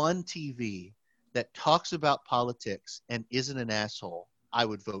on TV that talks about politics and isn't an asshole, I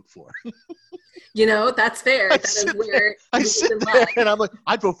would vote for. That's fair. I sit there and I'm like,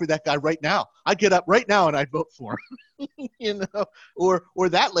 I'd vote for that guy right now. I'd get up right now and I'd vote for him. Or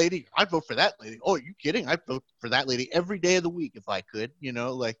that lady. I'd vote for that lady. Oh, are you kidding? I'd vote for that lady every day of the week if I could.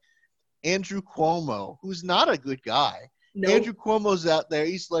 Like Andrew Cuomo, who's not a good guy. Nope. Andrew Cuomo's out there.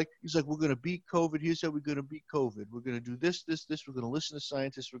 He's like, we're going to beat COVID. Here's how we're going to beat COVID. We're going to do this. We're going to listen to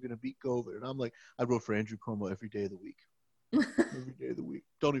scientists. We're going to beat COVID. And I'm like, I'd vote for Andrew Cuomo every day of the week. Every day of the week.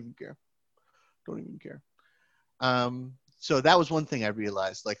 Don't even care. So that was one thing I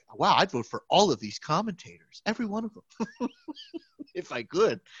realized. Like, wow, I'd vote for all of these commentators, every one of them, if I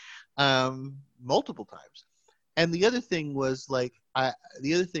could, multiple times. And the other thing was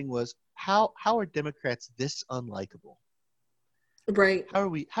how are Democrats this unlikable? Right. How are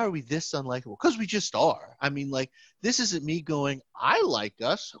we this unlikable? Because we just are. I mean, like, this isn't me going, I like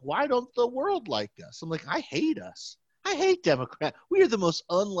us. Why don't the world like us? I'm like, I hate us. I hate Democrats. We are the most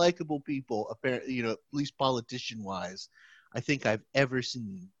unlikable people, apparently, at least politician-wise, I think I've ever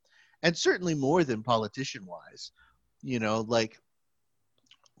seen. And certainly more than politician-wise. Like,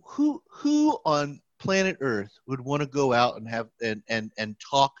 who on planet Earth would want to go out and have and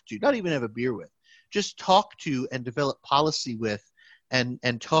talk to, not even have a beer with, just talk to and develop policy with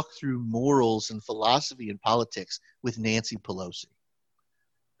and talk through morals and philosophy and politics with Nancy Pelosi?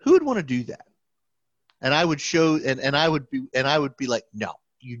 Who would want to do that? And I would show, and I would be like, no,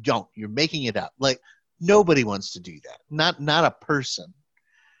 you don't. You're making it up. Like, nobody wants to do that. Not a person.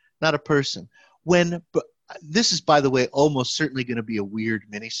 But this is, by the way, almost certainly going to be a weird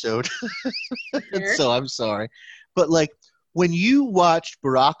mini-sode. Sure. So I'm sorry, but like when you watched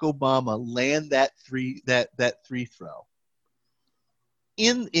Barack Obama land that three throw,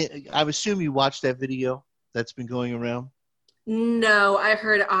 I assume you watched that video that's been going around. No, I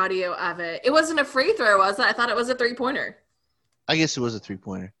heard audio of it. It wasn't a free throw, was it? I thought it was a 3-pointer. I guess it was a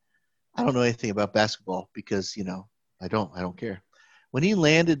 3-pointer. I don't know anything about basketball because, I don't care. When he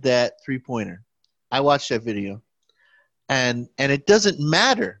landed that 3-pointer, I watched that video And it doesn't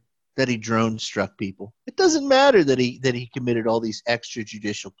matter that he drone struck people. It doesn't matter that he committed all these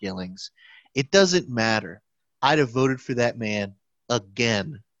extrajudicial killings. It doesn't matter. I'd have voted for that man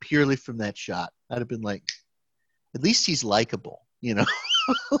again, purely from that shot. I'd have been like, at least he's likable, you know.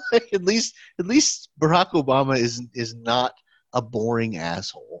 Like, at least Barack Obama is not a boring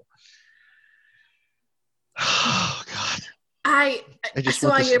asshole. Oh God. I just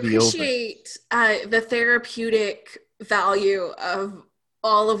want this to be over. appreciate the therapeutic value of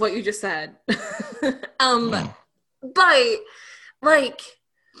all of what you just said. But like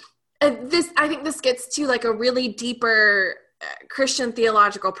this, I think this gets to like a really deeper Christian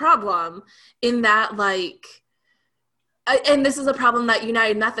theological problem in that, like, and this is a problem that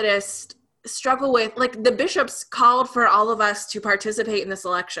United Methodists struggle with. Like, the bishops called for all of us to participate in this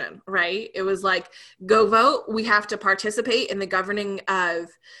election, right? It was like, go vote. We have to participate in the governing of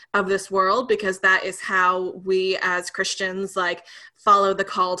this world, because that is how we as Christians like follow the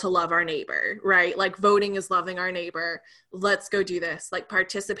call to love our neighbor, right? Like, voting is loving our neighbor. Let's go do this. Like,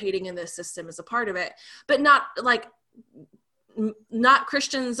 participating in this system is a part of it, but not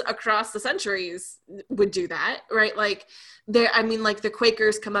Christians across the centuries would do that, right? Like, like the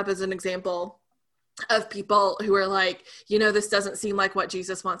Quakers come up as an example of people who are like, this doesn't seem like what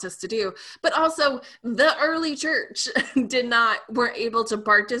Jesus wants us to do. But also the early church weren't able to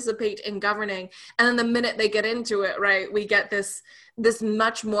participate in governing. And then the minute they get into it, right, we get this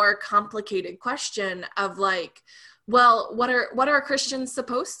much more complicated question of like, well, what are Christians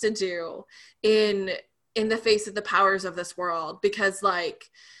supposed to do in the face of the powers of this world? Because like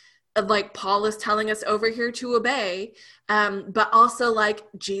Paul is telling us over here to obey, but also like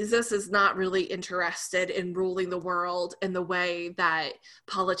Jesus is not really interested in ruling the world in the way that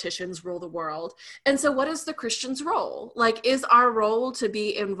politicians rule the world. And so what is the Christian's role? Like, is our role to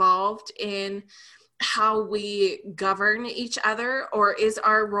be involved in how we govern each other, or is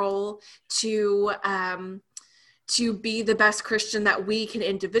our role to be the best Christian that we can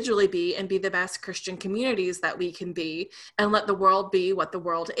individually be, and be the best Christian communities that we can be, and let the world be what the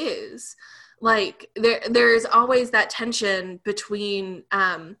world is? Like, there's always that tension between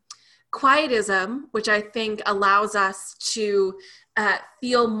quietism, which I think allows us to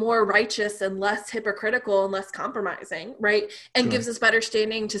feel more righteous and less hypocritical and less compromising, right? And Sure. gives us better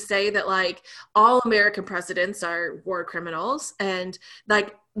standing to say that like all American presidents are war criminals, and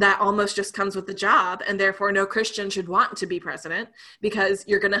like that almost just comes with the job, and therefore no Christian should want to be president, because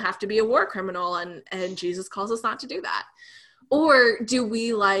you're going to have to be a war criminal, and Jesus calls us not to do that. Or do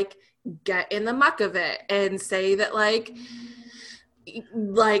we like get in the muck of it and say that like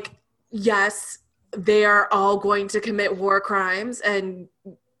yes, they are all going to commit war crimes, and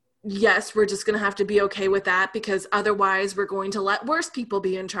yes, we're just going to have to be okay with that, because otherwise we're going to let worse people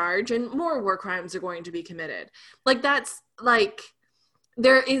be in charge and more war crimes are going to be committed. Like, that's like,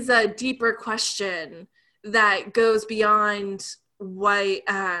 there is a deeper question that goes beyond what,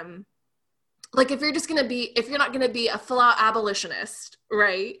 like, if you're not going to be a full-out abolitionist,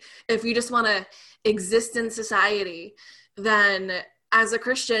 right? If you just want to exist in society, then as a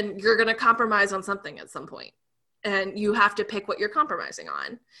Christian, you're going to compromise on something at some point, and you have to pick what you're compromising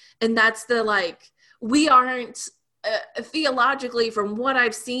on. And that's the, like, we aren't theologically, from what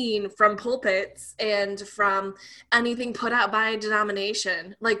I've seen from pulpits and from anything put out by a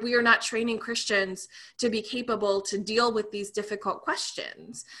denomination, like, we are not training Christians to be capable to deal with these difficult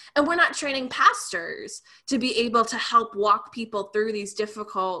questions. And we're not training pastors to be able to help walk people through these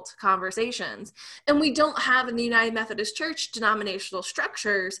difficult conversations. And we don't have in the United Methodist Church denominational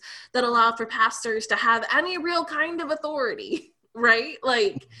structures that allow for pastors to have any real kind of authority, right?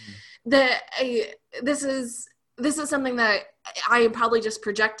 Like, this is something that I am probably just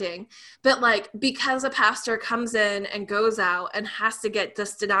projecting, but like, because a pastor comes in and goes out and has to get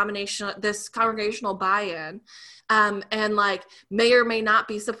this congregational buy-in, and like may or may not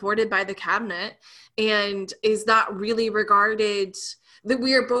be supported by the cabinet, and is not really regarded, that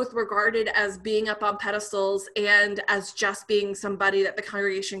we are both regarded as being up on pedestals and as just being somebody that the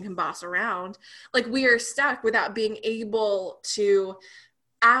congregation can boss around. Like, we are stuck without being able to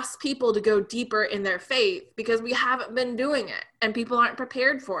ask people to go deeper in their faith, because we haven't been doing it and people aren't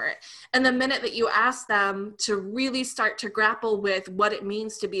prepared for it. And the minute that you ask them to really start to grapple with what it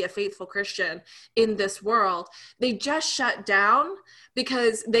means to be a faithful Christian in this world, they just shut down,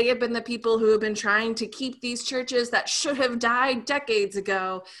 because they have been the people who have been trying to keep these churches that should have died decades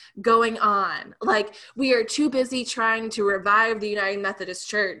ago going on. Like, we are too busy trying to revive the United Methodist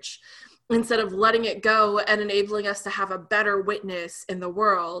Church instead of letting it go and enabling us to have a better witness in the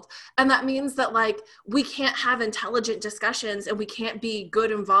world. And that means that, like, we can't have intelligent discussions and we can't be good,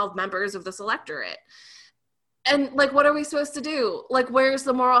 involved members of this electorate. And like, what are we supposed to do? Like, where's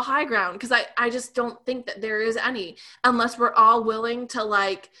the moral high ground? Because I just don't think that there is any, unless we're all willing to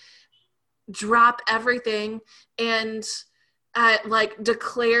like drop everything and like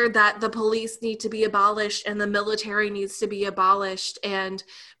declare that the police need to be abolished and the military needs to be abolished, and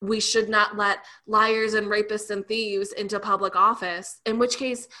we should not let liars and rapists and thieves into public office, in which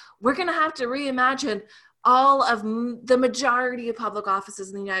case we're going to have to reimagine all of the majority of public offices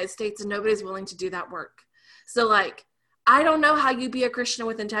in the United States, and nobody's willing to do that work. So like, I don't know how you be a Christian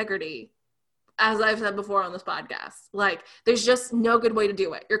with integrity, as I've said before on this podcast. Like, there's just no good way to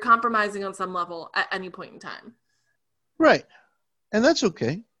do it. You're compromising on some level at any point in time. Right. And that's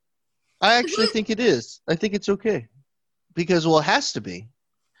okay. I actually think it is. I think it's okay. Because, well, it has to be.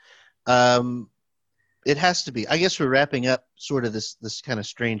 It has to be. I guess we're wrapping up sort of this kind of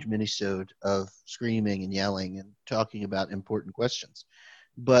strange mini-sode of screaming and yelling and talking about important questions.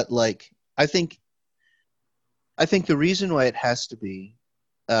 But, like, I think the reason why it has to be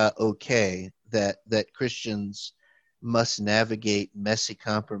okay that Christians must navigate messy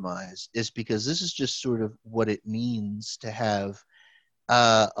compromise is because this is just sort of what it means to have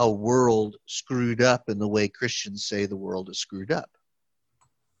a world screwed up in the way Christians say the world is screwed up.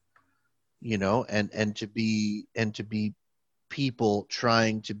 You know, and to be people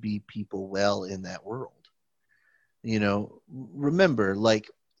trying to be people well in that world. You know, remember,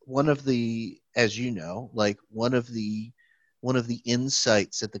 like, one of the, as you know, like one of the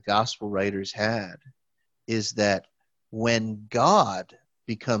insights that the gospel writers had is that when God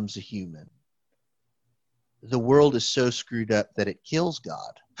becomes a human, the world is so screwed up that it kills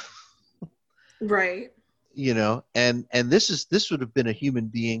God. Right. You know, and this would have been a human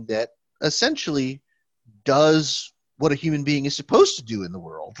being that essentially does what a human being is supposed to do in the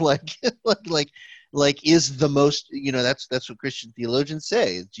world. like is the most, you know, that's what Christian theologians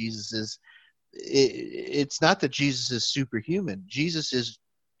say. Jesus is, it's not that Jesus is superhuman. Jesus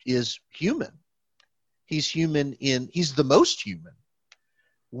is human. He's human he's the most human.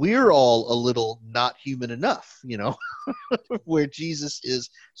 We're all a little not human enough, you know, where Jesus is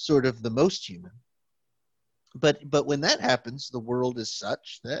sort of the most human. But when that happens, the world is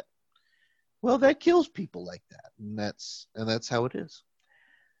such that, well, that kills people like that, and that's how it is.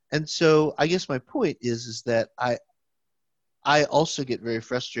 And so I guess my point is that I also get very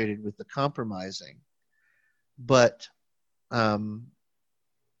frustrated with the compromising, but and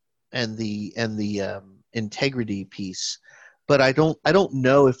the integrity piece, but I don't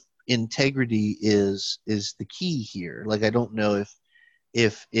know if integrity is the key here. Like, I don't know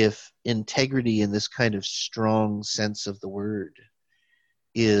if integrity in this kind of strong sense of the word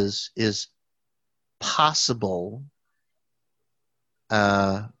is possible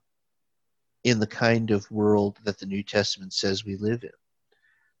in the kind of world that the New Testament says we live in.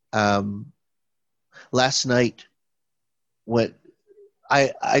 Last night, what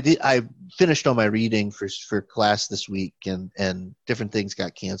I finished all my reading for class this week, and different things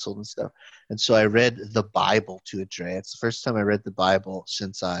got canceled and stuff, and so I read the Bible to Andrea. It's the first time I read the Bible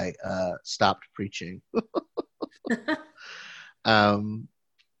since I stopped preaching. And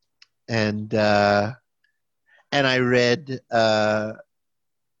I read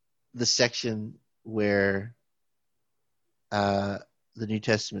the section where the New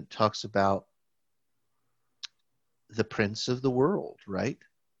Testament talks about the prince of the world, right?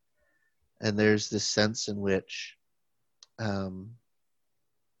 And there's this sense in which when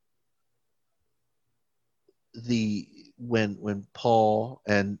Paul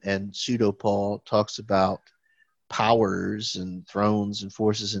and pseudo Paul talks about powers and thrones and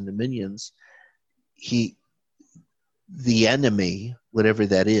forces and dominions, the enemy, whatever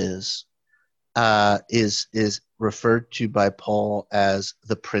that is referred to by Paul as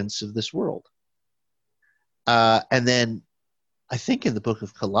the prince of this world. And then I think in the book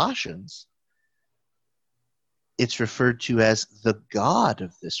of Colossians, it's referred to as the God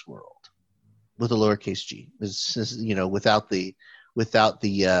of this world with a lowercase g. This is, you know, without the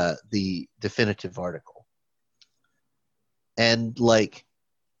definitive article. And like,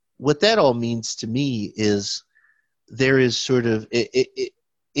 what that all means to me is there is sort of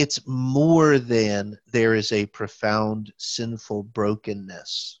it's more than there is a profound sinful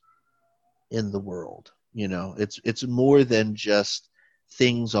brokenness in the world. You know, it's more than just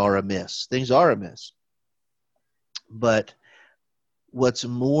things are amiss. Things are amiss. But what's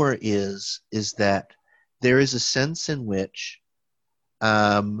more is that there is a sense in which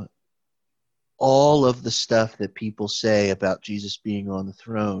all of the stuff that people say about Jesus being on the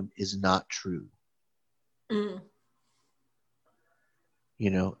throne is not true. Mm. You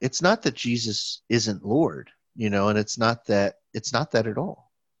know, it's not that Jesus isn't Lord, you know, and it's not that at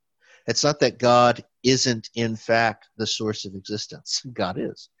all. It's not that God isn't in fact the source of existence. God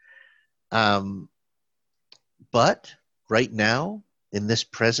is. But right now, in this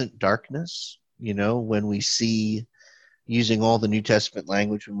present darkness, when we see, using all the New Testament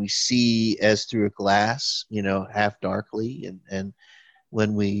language, when we see as through a glass, half darkly, and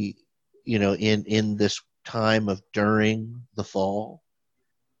when we, in this time of during the fall,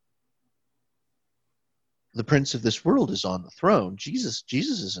 the prince of this world is on the throne. Jesus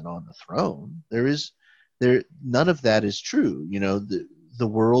isn't on the throne. None of that is true. The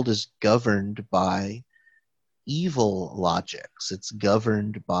world is governed by evil logics. It's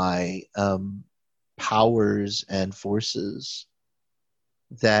governed by powers and forces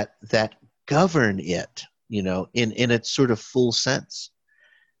that govern it, in its sort of full sense.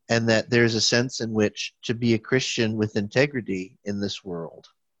 And that there's a sense in which to be a Christian with integrity in this world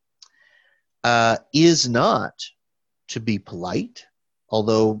is not to be polite,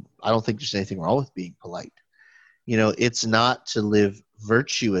 although I don't think there's anything wrong with being polite. It's not to live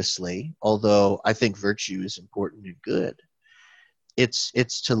virtuously, although I think virtue is important and good.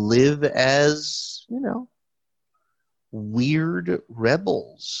 It's to live as, weird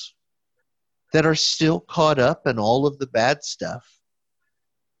rebels that are still caught up in all of the bad stuff,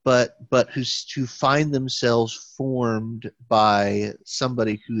 but who find themselves formed by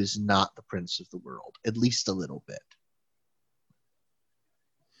somebody who is not the prince of the world, at least a little bit.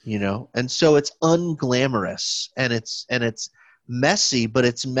 And so it's unglamorous and it's messy, but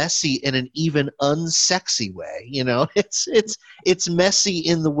it's messy in an even unsexy way. It's messy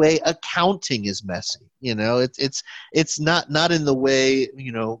in the way accounting is messy. It's not in the way,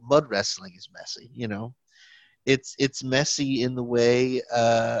 mud wrestling is messy. It's messy in the way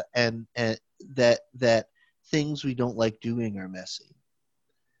and that things we don't like doing are messy.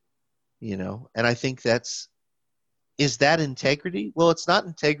 And I think is that integrity? Well, it's not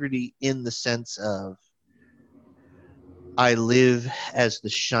integrity in the sense of I live as the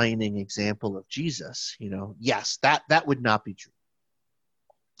shining example of Jesus. Yes, that would not be true.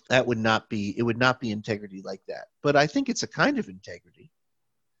 It would not be integrity like that. But I think it's a kind of integrity.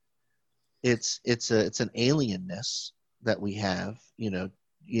 It's an alienness that we have,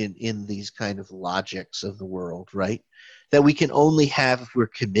 in these kind of logics of the world, right? That we can only have if we're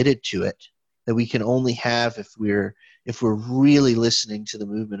committed to it. That we can only have if we're really listening to the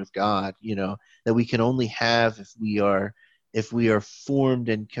movement of God, that we can only have if we are formed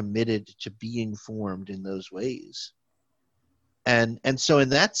and committed to being formed in those ways. And so in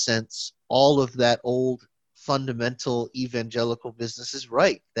that sense, all of that old fundamental evangelical business is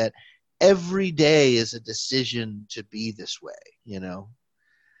right, that every day is a decision to be this way,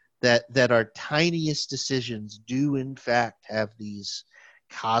 that our tiniest decisions do in fact have these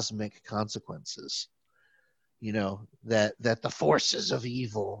cosmic consequences, that the forces of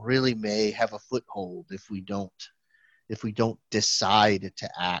evil really may have a foothold if we don't decide to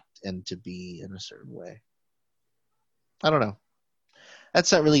act and to be in a certain way. I don't know.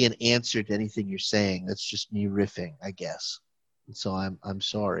 That's not really an answer to anything you're saying. That's just me riffing, I guess. And so I'm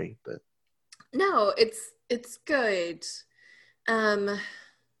sorry, but no, it's good.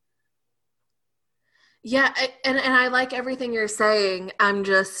 Yeah, and I like everything you're saying. I'm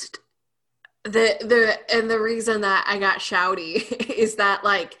just the reason that I got shouty is that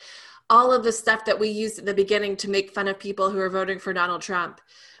like all of the stuff that we used at the beginning to make fun of people who are voting for Donald Trump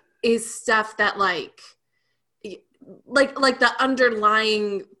is stuff that like the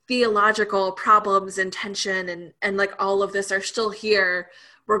underlying theological problems and tension and like all of this are still here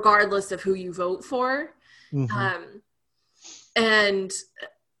regardless of who you vote for. Mm-hmm. And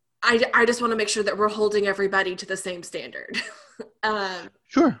I just want to make sure that we're holding everybody to the same standard.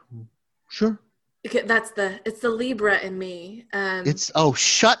 Sure. It's the Libra in me.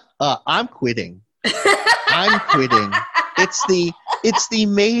 Shut up. I'm quitting. It's the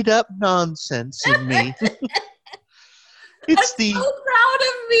made up nonsense in me. I'm so proud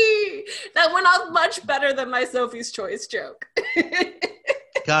of me. That went off much better than my Sophie's Choice joke.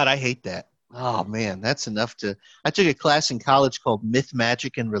 God, I hate that. Oh man, that's enough I took a class in college called Myth,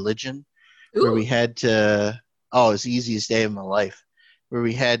 Magic, and Religion, Ooh. Where we had to, it was the easiest day of my life, where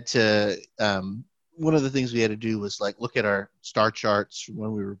we had to, one of the things we had to do was like look at our star charts from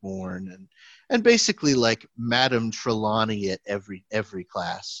when we were born and basically like Madame Trelawney at every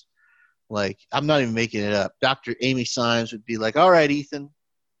class. Like, I'm not even making it up. Dr. Amy Symes would be like, all right, Ethan,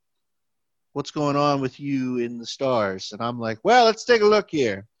 what's going on with you in the stars? And I'm like, well, let's take a look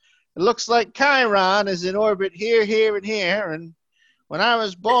here. It looks like Chiron is in orbit here, here, and here. And when I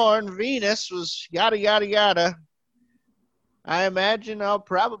was born, Venus was yada, yada, yada. I imagine I'll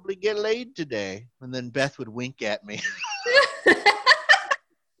probably get laid today. And then Beth would wink at me.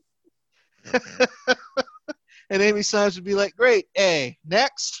 And Amy Symes would be like, great, A,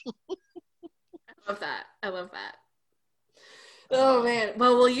 next. I love that. I love that. Oh man.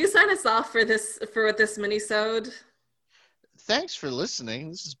 Well, will you sign us off for this mini-sode? Thanks for listening.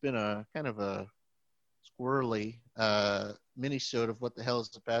 This has been a kind of a squirrely mini-sode of What the Hell is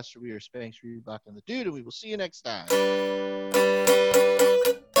the Pastor? We are Spanx, Reebok, and the Dude, and we will see you next time.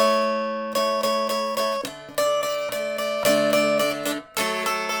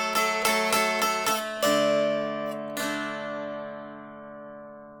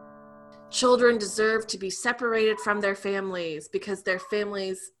 Children deserve to be separated from their families because their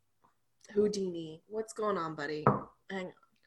families... Houdini. What's going on, buddy? Hang on.